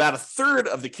 In about a third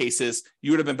of the cases,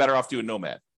 you would have been better off doing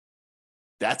nomad.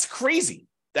 That's crazy.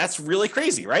 That's really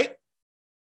crazy, right?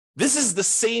 This is the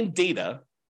same data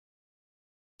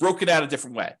broken out a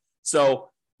different way. So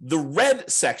the red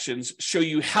sections show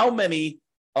you how many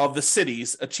of the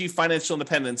cities achieve financial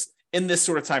independence in this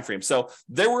sort of time frame. So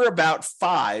there were about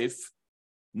 5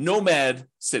 nomad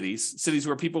cities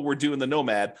where people were doing the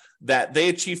nomad, that they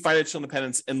achieved financial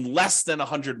independence in less than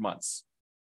 100 months.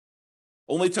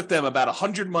 Only took them about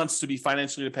 100 months to be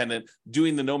financially independent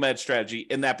doing the nomad strategy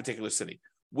in that particular city,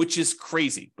 which is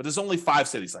crazy. But there's only 5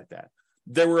 cities like that.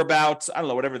 There were about, I don't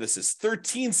know, whatever this is,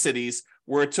 13 cities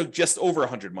where it took just over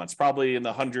 100 months, probably in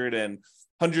the 100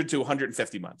 to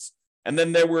 150 months. And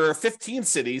then there were 15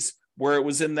 cities where it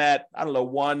was in that, I don't know,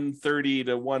 130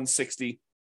 to 160,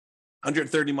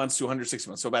 130 months to 160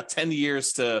 months. So about 10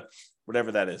 years to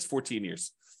whatever that is, 14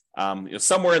 years,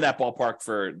 somewhere in that ballpark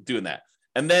for doing that.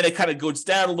 And then it kind of goes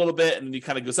down a little bit and then it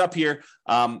kind of goes up here.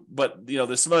 But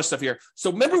there's some other stuff here.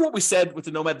 So remember what we said with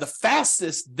the nomad, the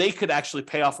fastest they could actually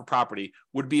pay off a property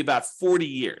would be about 40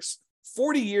 years.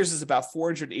 40 years is about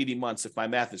 480 months, if my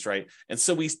math is right. And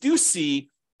so we do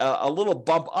see a little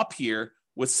bump up here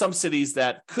with some cities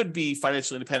that could be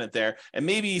financially independent there. And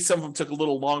maybe some of them took a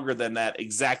little longer than that,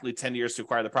 exactly 10 years to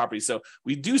acquire the property. So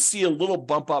we do see a little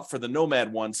bump up for the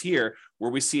nomad ones here,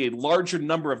 where we see a larger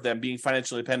number of them being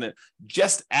financially independent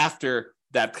just after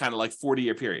that kind of like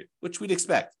 40-year period, which we'd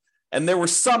expect. And there were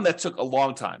some that took a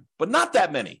long time, but not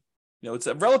that many. It's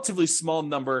a relatively small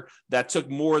number that took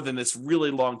more than this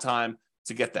really long time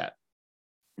to get that.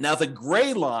 Now, the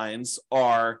gray lines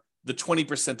are the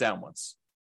 20% down ones.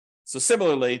 So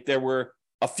similarly, there were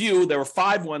a few, there were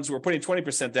 5 ones who were putting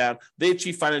 20% down. They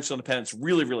achieved financial independence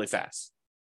really, really fast.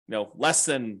 Less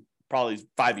than probably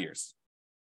 5 years.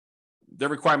 Their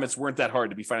requirements weren't that hard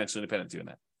to be financially independent doing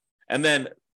that. And then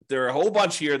there are a whole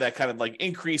bunch here that kind of like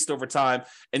increased over time,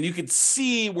 and you can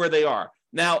see where they are.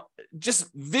 Now, just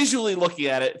visually looking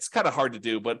at it, it's kind of hard to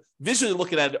do, but visually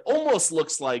looking at it, it almost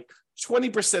looks like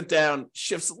 20% down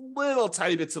shifts a little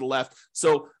tiny bit to the left.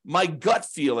 So my gut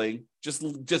feeling,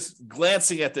 just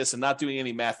glancing at this and not doing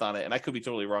any math on it, and I could be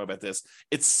totally wrong about this,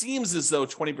 it seems as though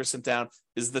 20% down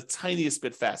is the tiniest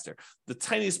bit faster, the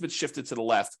tiniest bit shifted to the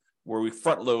left, where we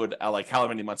front load like how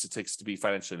many months it takes to be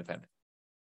financially independent.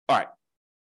 All right.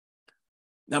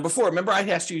 Now, before, remember I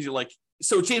asked you, like,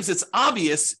 so James, it's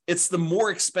obvious it's the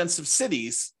more expensive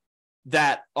cities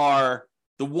that are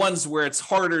the ones where it's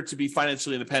harder to be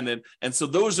financially independent. And so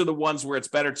those are the ones where it's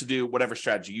better to do whatever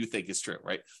strategy you think is true,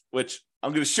 right? Which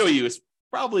I'm going to show you is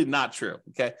probably not true,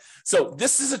 okay? So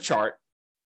this is a chart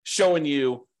showing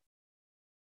you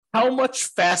how much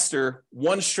faster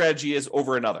one strategy is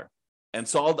over another. And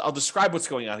so I'll describe what's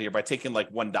going on here by taking like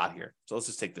one dot here. So let's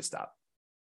just take this dot.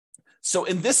 So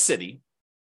in this city,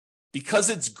 because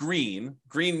it's green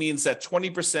means that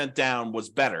 20% down was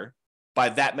better by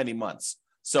that many months.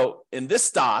 So in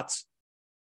this dot,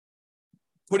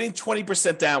 putting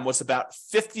 20% down was about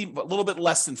a little bit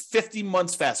less than 50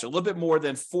 months faster, a little bit more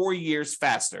than 4 years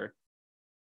faster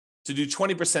to do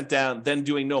 20% down than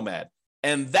doing Nomad.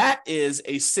 And that is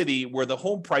a city where the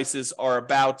home prices are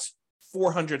about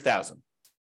 $400,000,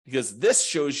 because this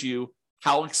shows you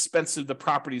how expensive the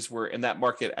properties were in that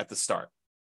market at the start.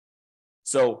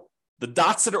 So the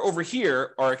dots that are over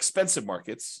here are expensive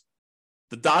markets.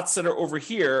 The dots that are over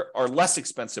here are less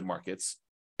expensive markets.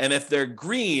 And if they're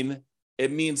green,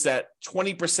 it means that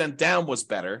 20% down was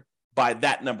better by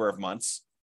that number of months.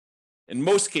 In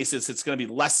most cases, it's going to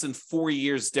be less than 4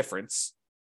 years difference.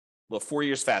 Well, 4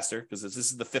 years faster, because this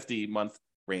is the 50-month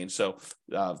range. So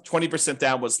 20%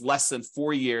 down was less than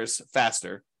 4 years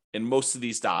faster in most of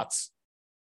these dots.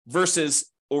 Versus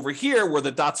over here, where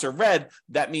the dots are red,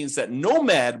 that means that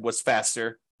Nomad was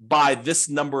faster by this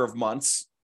number of months.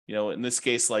 In this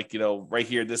case, right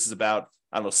here, this is about,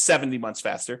 70 months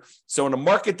faster. So in a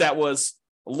market that was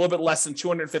a little bit less than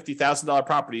 $250,000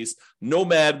 properties,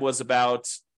 Nomad was about,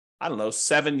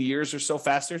 7 years or so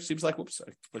faster. Seems like, whoops,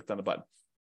 I clicked on the button.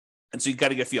 And so you got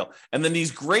to get a feel. And then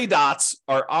these gray dots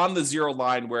are on the zero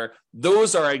line where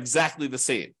those are exactly the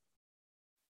same.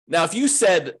 Now, if you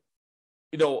said,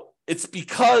 it's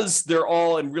because they're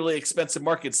all in really expensive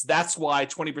markets, that's why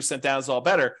 20% down is all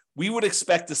better, we would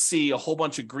expect to see a whole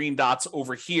bunch of green dots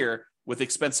over here with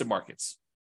expensive markets.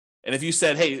 And if you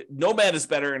said, hey, Nomad is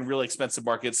better in really expensive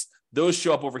markets, those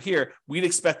show up over here, we'd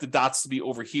expect the dots to be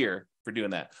over here for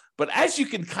doing that. But as you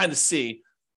can kind of see,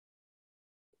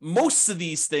 most of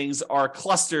these things are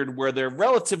clustered where they're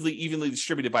relatively evenly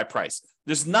distributed by price.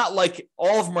 There's not like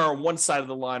all of them are on one side of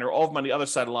the line or all of them on the other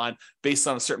side of the line based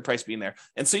on a certain price being there.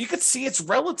 And so you could see it's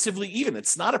relatively even.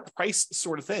 It's not a price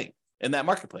sort of thing in that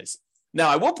marketplace. Now,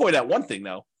 I will point out one thing,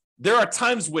 though. There are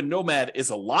times when Nomad is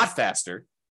a lot faster,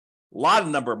 a lot of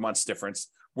number of months difference,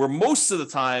 where most of the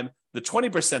time, the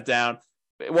 20% down,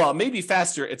 well, it may be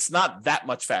faster. It's not that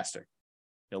much faster,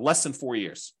 less than 4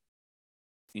 years.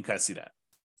 You can kind of see that.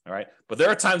 All right. But there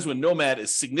are times when Nomad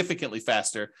is significantly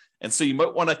faster. And so you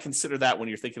might want to consider that when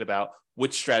you're thinking about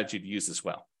which strategy to use as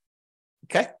well.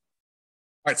 Okay.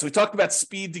 All right. So we talked about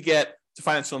speed to get to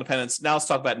financial independence. Now let's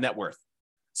talk about net worth.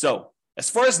 So as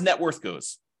far as net worth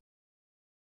goes,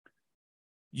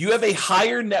 you have a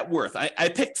higher net worth. I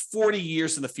picked 40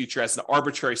 years in the future as an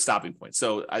arbitrary stopping point.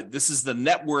 So this is the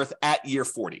net worth at year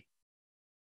 40.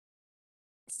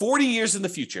 40 years in the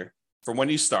future from when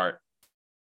you start,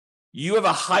 you have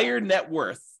a higher net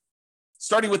worth,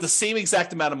 starting with the same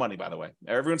exact amount of money, by the way.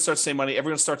 Everyone starts the same money.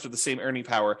 Everyone starts with the same earning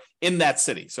power in that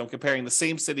city. So I'm comparing the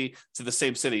same city to the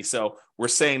same city. So we're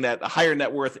saying that a higher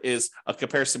net worth is a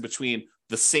comparison between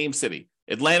the same city,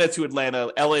 Atlanta to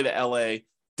Atlanta, LA to LA,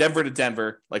 Denver to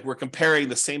Denver. Like we're comparing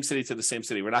the same city to the same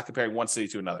city. We're not comparing one city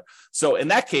to another. So in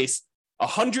that case,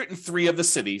 103 of the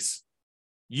cities,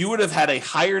 you would have had a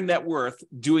higher net worth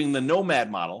doing the Nomad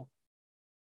model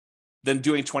than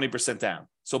doing 20% down.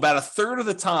 So about a third of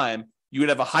the time, you would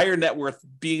have a higher net worth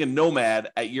being a Nomad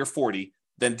at year 40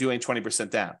 than doing 20%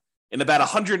 down. In about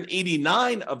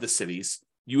 189 of the cities,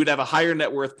 you would have a higher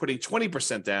net worth putting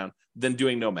 20% down than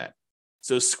doing Nomad.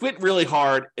 So squint really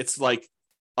hard. It's like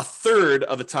a third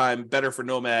of the time better for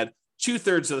Nomad,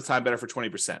 2/3 of the time better for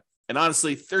 20%. And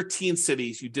honestly, 13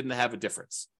 cities, you didn't have a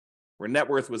difference where net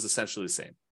worth was essentially the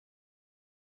same.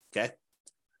 Okay.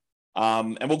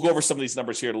 And we'll go over some of these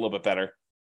numbers here a little bit better.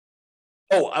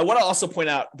 Oh, I want to also point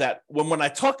out that when I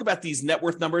talk about these net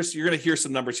worth numbers, you're going to hear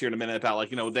some numbers here in a minute about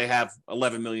they have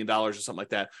 $11 million or something like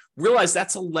that. Realize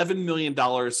that's $11 million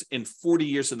in 40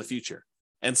 years in the future.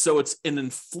 And so it's an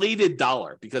inflated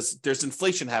dollar because there's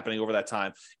inflation happening over that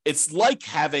time. It's like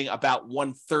having about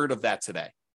 1/3 of that today.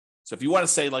 So if you want to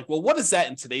say well, what is that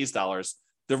in today's dollars?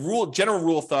 The general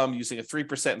rule of thumb using a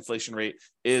 3% inflation rate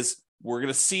is we're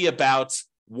going to see about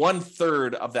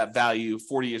 1/3 of that value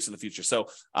 40 years in the future. So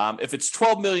if it's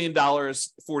 $12 million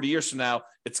 40 years from now,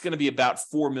 it's going to be about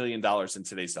 $4 million in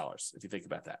today's dollars, if you think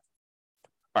about that.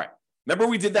 All right. Remember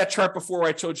we did that chart before where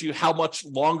I told you how much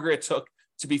longer it took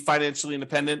to be financially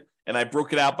independent? And I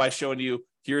broke it out by showing you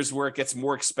here's where it gets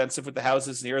more expensive with the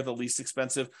houses, and here are the least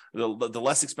expensive, the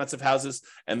less expensive houses.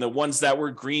 And the ones that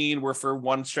were green were for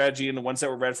one strategy, and the ones that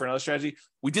were red for another strategy.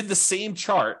 We did the same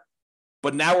chart,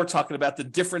 but now we're talking about the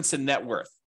difference in net worth.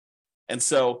 And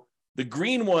so the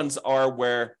green ones are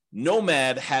where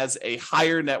Nomad has a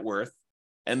higher net worth,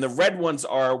 and the red ones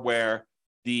are where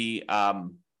the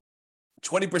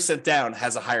 20% down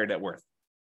has a higher net worth.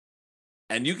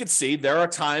 And you can see there are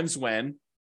times when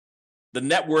the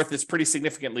net worth is pretty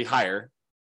significantly higher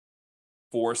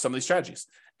for some of these strategies.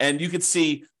 And you can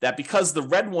see that because the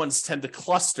red ones tend to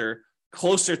cluster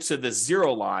closer to the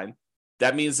zero line,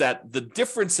 that means that the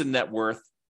difference in net worth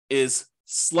is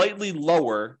slightly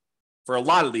lower for a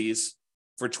lot of these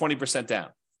for 20% down.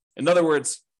 In other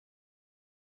words,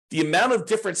 the amount of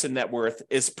difference in net worth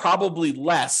is probably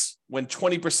less when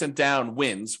 20% down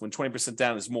wins, when 20%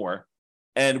 down is more.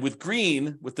 And with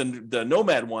green, with the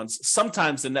Nomad ones,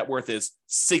 sometimes the net worth is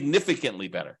significantly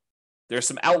better. There are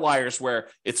some outliers where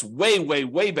it's way, way,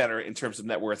 way better in terms of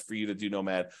net worth for you to do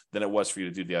Nomad than it was for you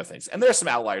to do the other things. And there are some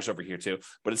outliers over here too,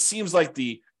 but it seems like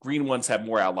the green ones have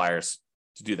more outliers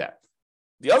to do that.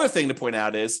 The other thing to point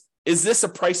out is this a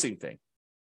pricing thing?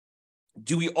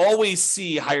 Do we always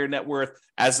see higher net worth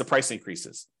as the price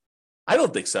increases? I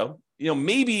don't think so.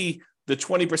 Maybe the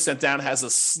 20% down has a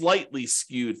slightly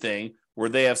skewed thing where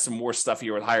they have some more stuff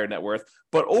here with higher net worth.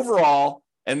 But overall,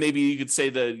 and maybe you could say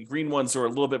the green ones are a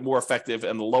little bit more effective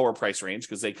in the lower price range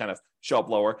because they kind of show up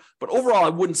lower. But overall, I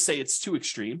wouldn't say it's too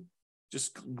extreme.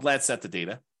 Just glance at the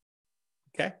data.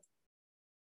 Okay.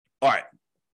 All right.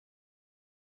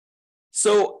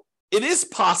 So it is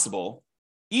possible,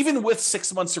 even with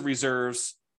 6 months of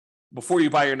reserves before you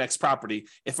buy your next property,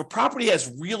 if a property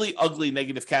has really ugly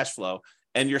negative cash flow,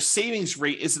 and your savings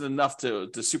rate isn't enough to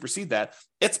supersede that,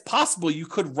 it's possible you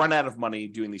could run out of money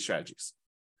doing these strategies.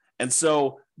 And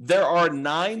so there are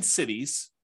 9 cities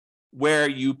where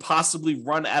you possibly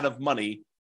run out of money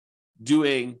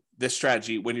doing this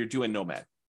strategy when you're doing Nomad.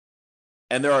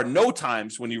 And there are no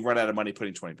times when you run out of money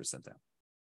putting 20% down.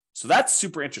 So that's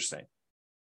super interesting.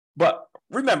 But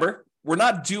remember, we're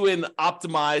not doing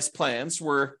optimized plans.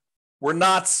 We're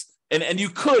not, and you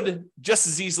could just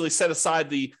as easily set aside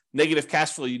the negative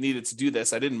cash flow you needed to do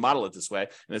this. I didn't model it this way,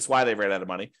 and it's why they ran out of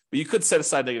money. But you could set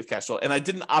aside negative cash flow, and I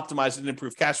didn't optimize it and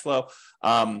improve cash flow.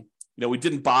 We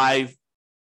didn't buy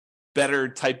better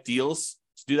type deals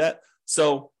to do that.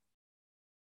 So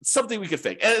it's something we could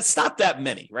fake, and it's not that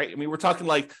many, right? I mean, we're talking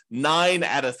like 9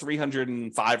 out of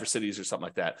 305 cities or something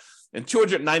like that, and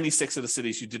 296 of the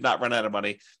cities you did not run out of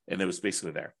money, and it was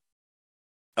basically there.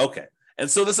 Okay, and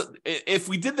so if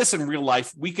we did this in real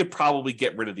life, we could probably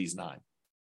get rid of these 9.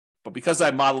 But because I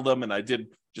modeled them and I did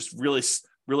just really,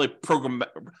 really fixed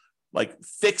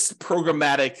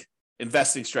programmatic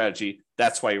investing strategy,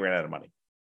 that's why you ran out of money.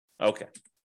 Okay.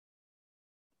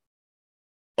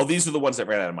 Oh, these are the ones that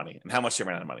ran out of money and how much they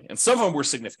ran out of money. And some of them were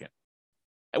significant,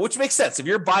 which makes sense. If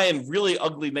you're buying really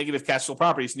ugly negative cash flow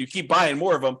properties and you keep buying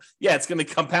more of them, yeah, it's going to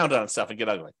compound on itself and get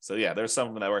ugly. So yeah, there's some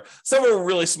of them some of them were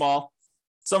really small.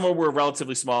 Some of them were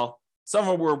relatively small. Some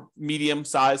of them were medium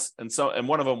size. And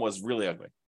one of them was really ugly.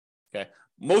 Okay.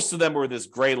 Most of them were this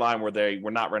gray line where they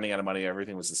were not running out of money.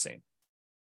 Everything was the same.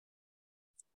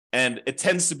 And it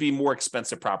tends to be more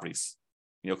expensive properties,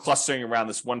 clustering around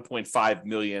this 1.5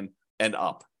 million and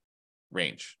up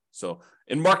range. So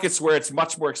in markets where it's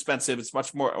much more expensive, it's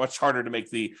much harder to make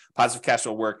the positive cash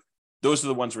flow work. Those are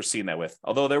the ones we're seeing that with.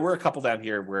 Although there were a couple down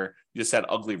here where you just had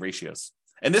ugly ratios.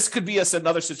 And this could be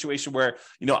another situation where,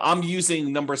 I'm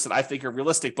using numbers that I think are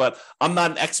realistic, but I'm not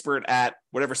an expert at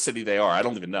whatever city they are. I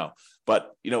don't even know.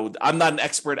 But, I'm not an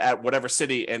expert at whatever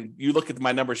city. And you look at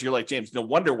my numbers, you're like, James, no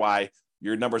wonder why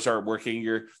your numbers aren't working.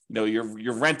 Your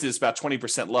rent is about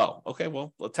 20% low. Okay,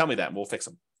 well, tell me that and we'll fix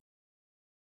them.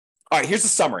 All right, here's the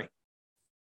summary.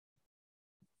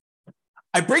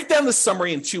 I break down the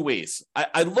summary in two ways.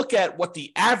 I look at what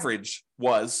the average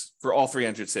was for all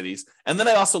 300 cities, and then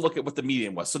I also look at what the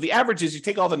median was. So the average is you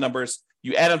take all the numbers,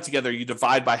 you add them together, you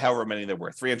divide by however many there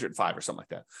were, 305 or something like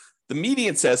that. The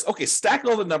median says, okay, stack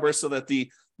all the numbers so that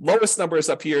the lowest number is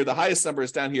up here, the highest number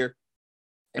is down here,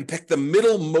 and pick the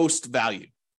middlemost value.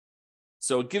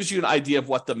 So it gives you an idea of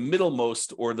what the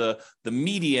middlemost or the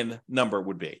median number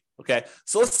would be. Okay,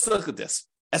 so let's look at this.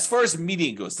 As far as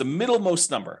median goes, the middlemost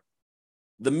number,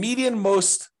 the median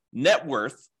most net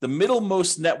worth, the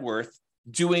middlemost net worth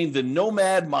doing the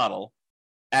Nomad model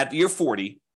at year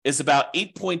 40 is about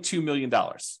 $8.2 million.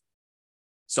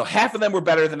 So half of them were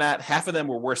better than that, half of them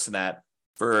were worse than that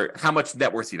for how much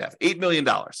net worth you'd have. $8 million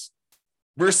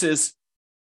versus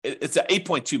it's at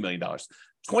 $8.2 million.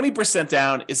 20%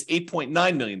 down is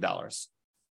 $8.9 million.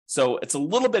 So it's a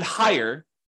little bit higher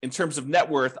in terms of net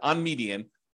worth on median,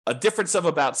 a difference of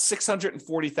about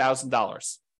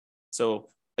 $640,000. So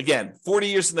again, 40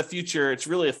 years in the future, it's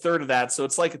really a third of that. So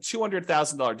it's like a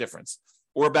 $200,000 difference,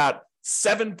 or about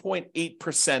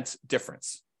 7.8%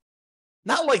 difference.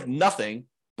 Not like nothing,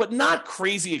 but not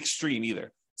crazy extreme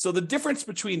either. So the difference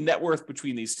between net worth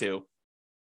between these two,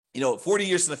 40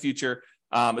 years in the future,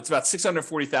 it's about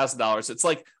 $640,000. It's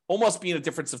like almost being a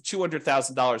difference of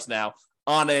 $200,000 now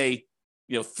on a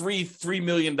 $3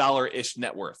 million-ish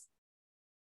net worth.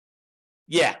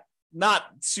 Yeah, not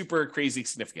super crazy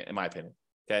significant in my opinion.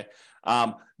 Okay,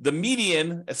 the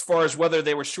median, as far as whether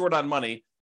they were short on money,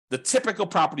 the typical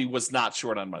property was not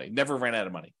short on money, never ran out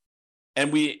of money,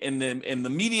 and we in the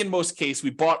median most case we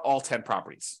bought all 10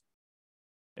 properties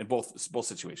in both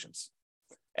situations.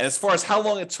 And as far as how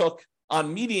long it took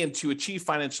on median to achieve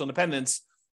financial independence,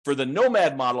 for the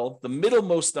Nomad model, the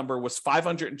middlemost number was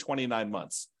 529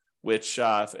 months, which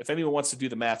if anyone wants to do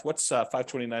the math, what's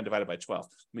 529 divided by 12?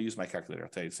 Let me use my calculator. I'll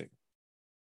tell you a second.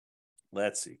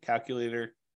 Let's see,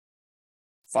 calculator,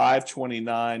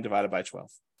 529 divided by 12.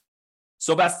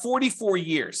 So about 44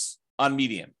 years on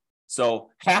median. So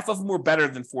half of them were better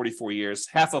than 44 years,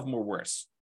 half of them were worse.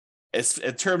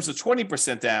 In terms of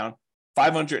 20% down,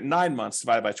 509 months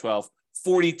divided by 12,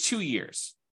 42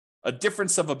 years. A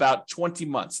difference of about 20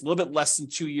 months, a little bit less than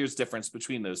 2 years difference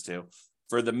between those two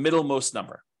for the middlemost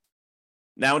number.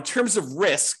 Now, in terms of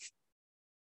risk,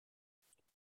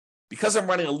 because I'm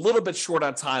running a little bit short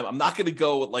on time, I'm not going to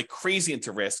go like crazy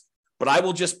into risk, but I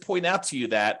will just point out to you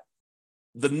that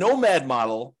the Nomad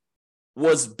model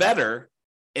was better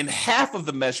in half of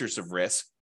the measures of risk,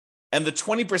 and the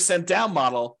 20% down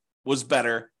model was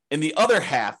better in the other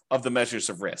half of the measures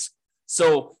of risk.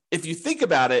 So if you think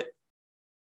about it,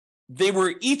 they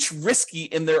were each risky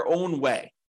in their own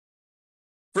way.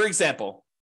 For example,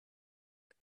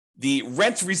 the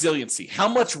rent resiliency, how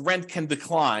much rent can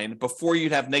decline before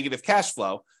you'd have negative cash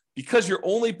flow, because you're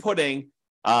only putting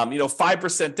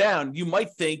 5% down, you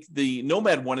might think the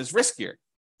Nomad one is riskier.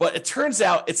 But it turns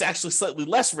out it's actually slightly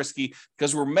less risky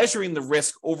because we're measuring the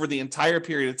risk over the entire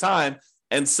period of time.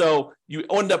 And so you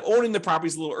end up owning the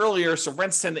properties a little earlier, so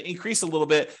rents tend to increase a little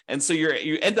bit. And so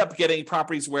you end up getting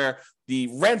properties where the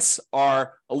rents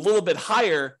are a little bit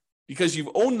higher because you've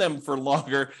owned them for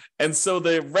longer. And so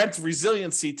the rent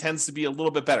resiliency tends to be a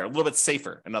little bit better, a little bit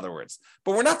safer, in other words.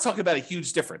 But we're not talking about a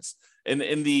huge difference.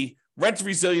 In the rent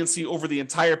resiliency over the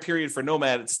entire period for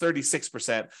Nomad, it's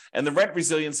 36%. And the rent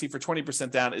resiliency for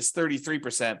 20% down is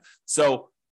 33%. So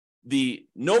the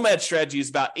Nomad strategy is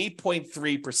about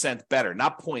 8.3% better,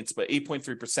 not points, but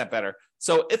 8.3% better.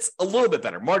 So it's a little bit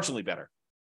better, marginally better.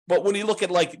 But when you look at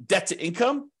like debt to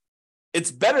income, it's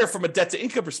better from a debt to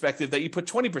income perspective that you put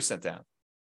 20% down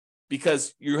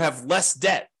because you have less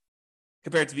debt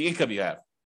compared to the income you have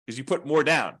because you put more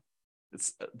down.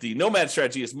 The Nomad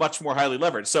strategy is much more highly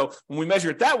leveraged. So when we measure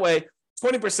it that way,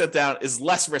 20% down is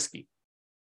less risky.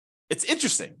 It's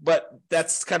interesting, but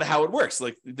that's kind of how it works.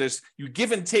 Like you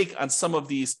give and take on some of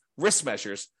these risk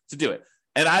measures to do it.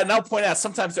 And I'll point out,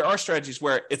 sometimes there are strategies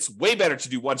where it's way better to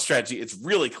do one strategy. It's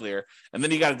really clear. And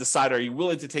then you got to decide, are you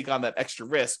willing to take on that extra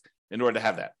risk in order to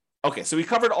have that? Okay, so we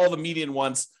covered all the median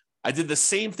ones. I did the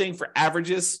same thing for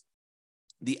averages.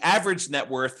 The average net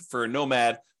worth for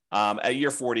Nomad at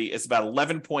year 40 is about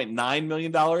 $11.9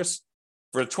 million.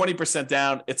 For 20%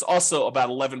 down, it's also about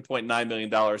 $11.9 million.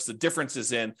 The difference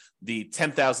is in the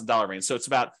 $10,000 range. So it's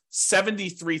about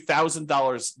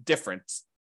 $73,000 difference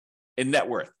in net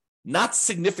worth. Not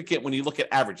significant when you look at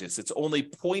averages. It's only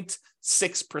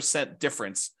 0.6%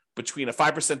 difference between a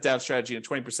 5% down strategy and a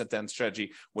 20% down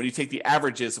strategy when you take the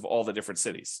averages of all the different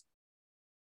cities.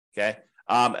 Okay.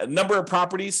 Number of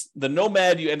properties, the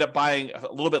Nomad, you end up buying a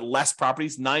little bit less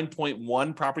properties,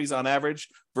 9.1 properties on average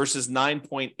versus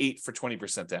 9.8 for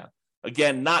 20% down.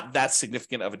 Again, not that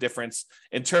significant of a difference.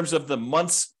 In terms of the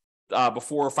months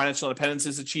before financial independence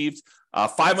is achieved,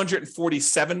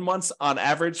 547 months on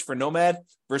average for Nomad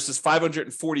versus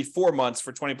 544 months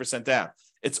for 20% down.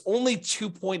 It's only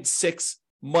 2.6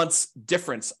 months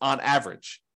difference on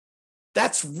average.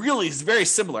 That's really very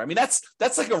similar. I mean,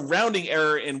 that's like a rounding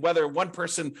error in whether one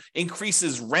person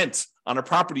increases rent on a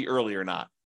property early or not.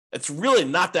 It's really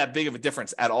not that big of a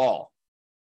difference at all.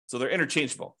 So they're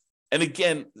interchangeable. And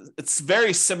again, it's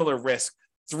very similar risk.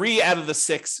 3 out of the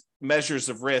 6 measures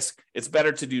of risk, it's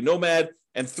better to do Nomad,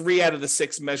 and 3 out of the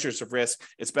 6 measures of risk,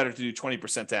 it's better to do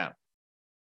 20% down.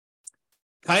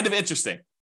 Kind of interesting.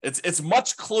 It's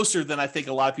much closer than I think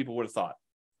a lot of people would have thought.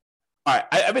 All right,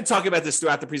 I've been talking about this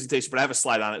throughout the presentation, but I have a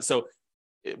slide on it. So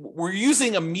we're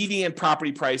using a median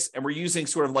property price, and we're using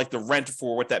sort of like the rent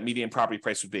for what that median property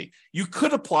price would be. You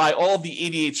could apply all of the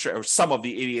 88, or some of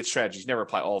the 88 strategies, never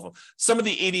apply all of them. Some of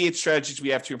the 88 strategies we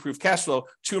have to improve cash flow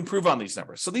to improve on these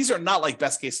numbers. So these are not like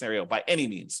best case scenario by any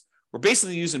means. We're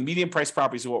basically using median price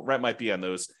properties and what rent might be on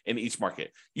those in each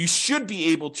market. You should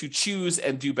be able to choose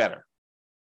and do better.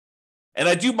 And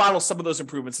I do model some of those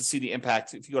improvements and see the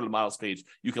impact. If you go to the models page,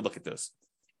 you can look at those.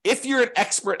 If you're an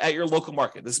expert at your local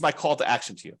market, this is my call to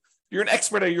action to you. If you're an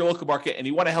expert at your local market and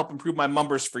you want to help improve my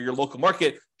numbers for your local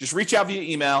market, just reach out via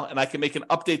email and I can make an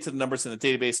update to the numbers in the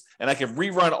database and I can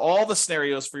rerun all the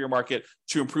scenarios for your market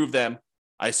to improve them.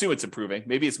 I assume it's improving.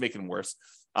 Maybe it's making them worse.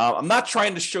 I'm not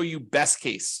trying to show you best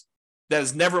case. That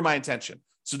is never my intention.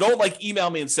 So don't email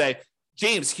me and say,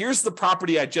 James, here's the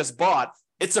property I just bought.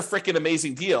 It's a freaking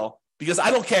amazing deal. Because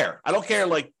I don't care. I don't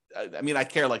care I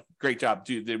care great job,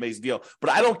 dude, the amazing deal.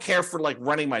 But I don't care for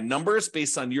running my numbers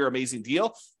based on your amazing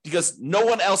deal because no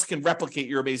one else can replicate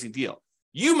your amazing deal.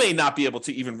 You may not be able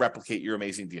to even replicate your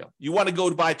amazing deal. You want to go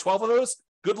to buy 12 of those?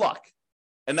 Good luck.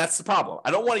 And that's the problem.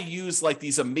 I don't want to use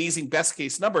these amazing best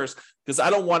case numbers because I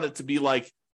don't want it to be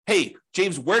hey,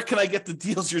 James, where can I get the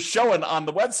deals you're showing on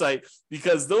the website?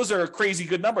 Because those are crazy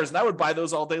good numbers. And I would buy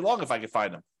those all day long if I could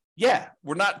find them. Yeah,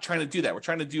 we're not trying to do that. We're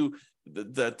trying to do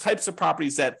the types of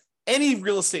properties that any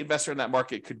real estate investor in that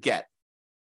market could get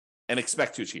and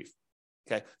expect to achieve.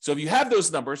 Okay, so if you have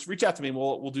those numbers, reach out to me and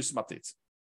we'll do some updates.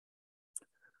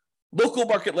 Local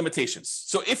market limitations.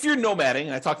 So if you're nomading,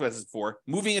 and I talked about this before,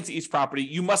 moving into each property,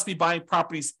 you must be buying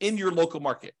properties in your local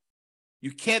market.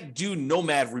 You can't do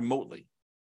nomad remotely.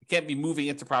 You can't be moving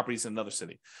into properties in another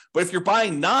city. But if you're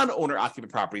buying non-owner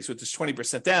occupant properties, which is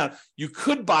 20% down, you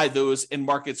could buy those in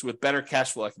markets with better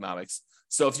cash flow economics.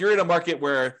 So if you're in a market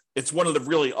where it's one of the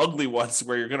really ugly ones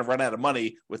where you're going to run out of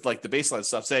money with the baseline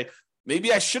stuff, say,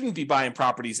 maybe I shouldn't be buying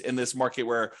properties in this market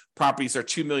where properties are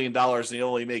 $2 million and you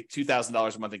only make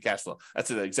 $2,000 a month in cash flow.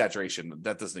 That's an exaggeration.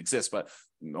 That doesn't exist,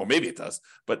 or maybe it does.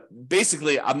 But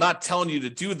basically, I'm not telling you to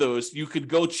do those. You could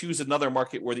go choose another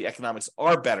market where the economics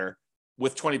are better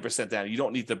with 20% down. You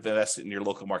don't need to invest in your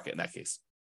local market in that case.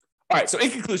 All right, so in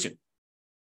conclusion,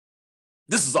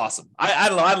 this is awesome. I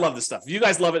don't know. I love this stuff. If you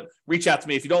guys love it, reach out to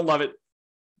me. If you don't love it,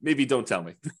 maybe don't tell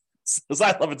me because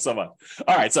I love it so much.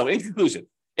 All right. So in conclusion,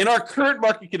 in our current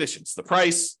market conditions, the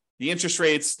price, the interest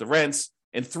rates, the rents,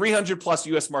 and 300 plus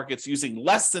U.S. markets using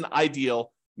less than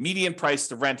ideal median price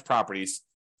to rent properties,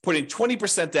 putting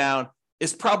 20% down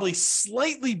is probably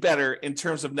slightly better in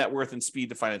terms of net worth and speed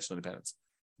to financial independence.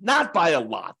 Not by a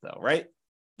lot, though, right?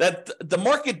 That the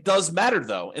market does matter,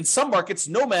 though. In some markets,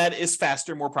 Nomad is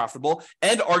faster, more profitable,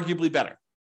 and arguably better.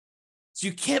 So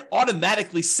you can't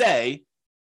automatically say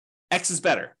X is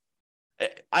better.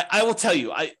 I will tell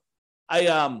you,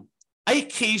 I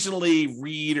occasionally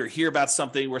read or hear about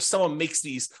something where someone makes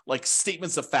these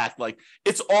statements of fact,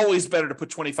 it's always better to put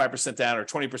 25% down or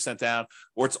 20% down,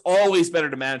 or it's always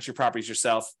better to manage your properties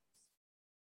yourself.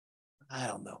 I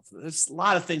don't know. There's a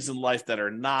lot of things in life that are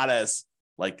not as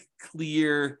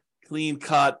clear, clean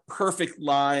cut, perfect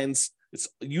lines. It's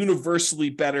universally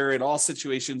better in all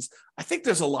situations. I think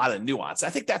there's a lot of nuance. I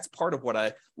think that's part of what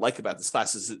I like about this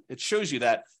class is it shows you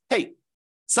that, hey,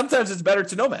 sometimes it's better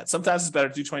to nomad. Sometimes it's better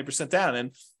to do 20% down,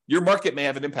 and your market may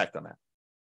have an impact on that.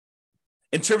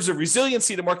 In terms of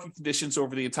resiliency to market conditions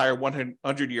over the entire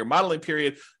 100-year modeling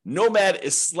period, nomad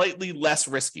is slightly less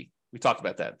risky. We talked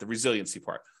about that, the resiliency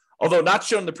part. Although not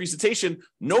shown in the presentation,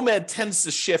 Nomad tends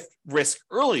to shift risk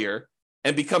earlier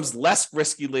and becomes less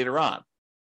risky later on.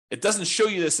 It doesn't show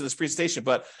you this in this presentation,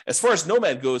 but as far as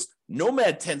Nomad goes,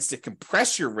 Nomad tends to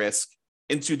compress your risk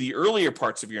into the earlier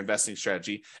parts of your investing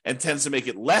strategy and tends to make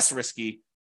it less risky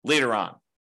later on.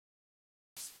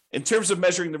 In terms of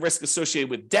measuring the risk associated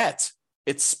with debt,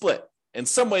 it's split. In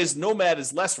some ways, Nomad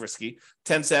is less risky,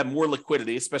 tends to have more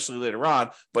liquidity, especially later on.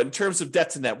 But in terms of debt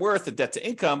to net worth and debt to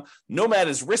income, Nomad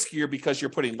is riskier because you're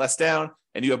putting less down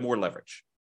and you have more leverage.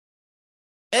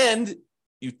 And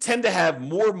you tend to have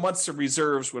more months of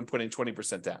reserves when putting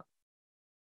 20% down.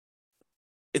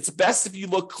 It's best if you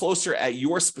look closer at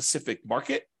your specific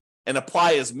market and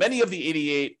apply as many of the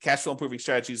 88 cash flow improving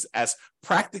strategies as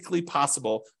practically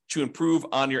possible to improve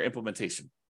on your implementation.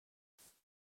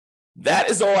 That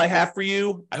is all I have for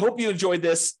you. I hope you enjoyed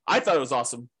this. I thought it was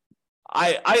awesome.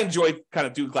 I enjoyed kind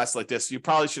of doing classes like this. You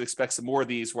probably should expect some more of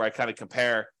these where I kind of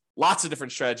compare lots of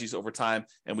different strategies over time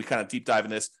and we kind of deep dive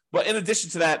in this. But in addition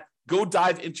to that, go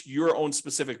dive into your own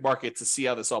specific market to see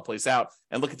how this all plays out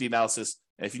and look at the analysis.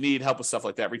 And if you need help with stuff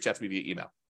like that, reach out to me via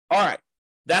email. All right.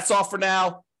 That's all for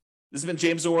now. This has been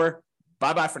James Orr.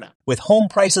 Bye-bye for now. With home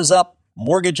prices up,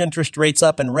 mortgage interest rates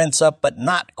up, and rents up, but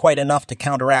not quite enough to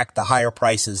counteract the higher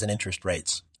prices and interest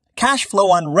rates. Cash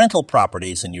flow on rental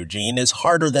properties in Eugene is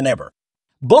harder than ever.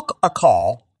 Book a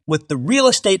call with the Real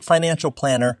Estate Financial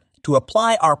Planner to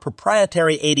apply our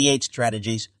proprietary 88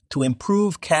 strategies to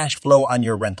improve cash flow on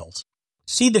your rentals.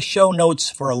 See the show notes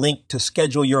for a link to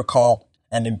schedule your call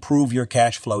and improve your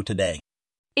cash flow today.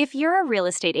 If you're a real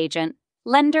estate agent,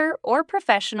 lender, or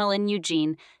professional in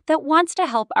Eugene that wants to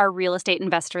help our real estate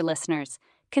investor listeners,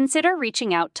 consider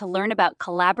reaching out to learn about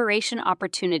collaboration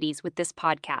opportunities with this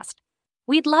podcast.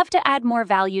 We'd love to add more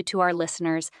value to our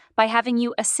listeners by having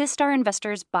you assist our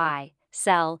investors buy,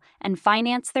 sell, and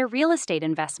finance their real estate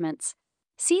investments.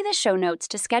 See the show notes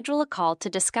to schedule a call to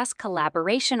discuss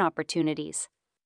collaboration opportunities.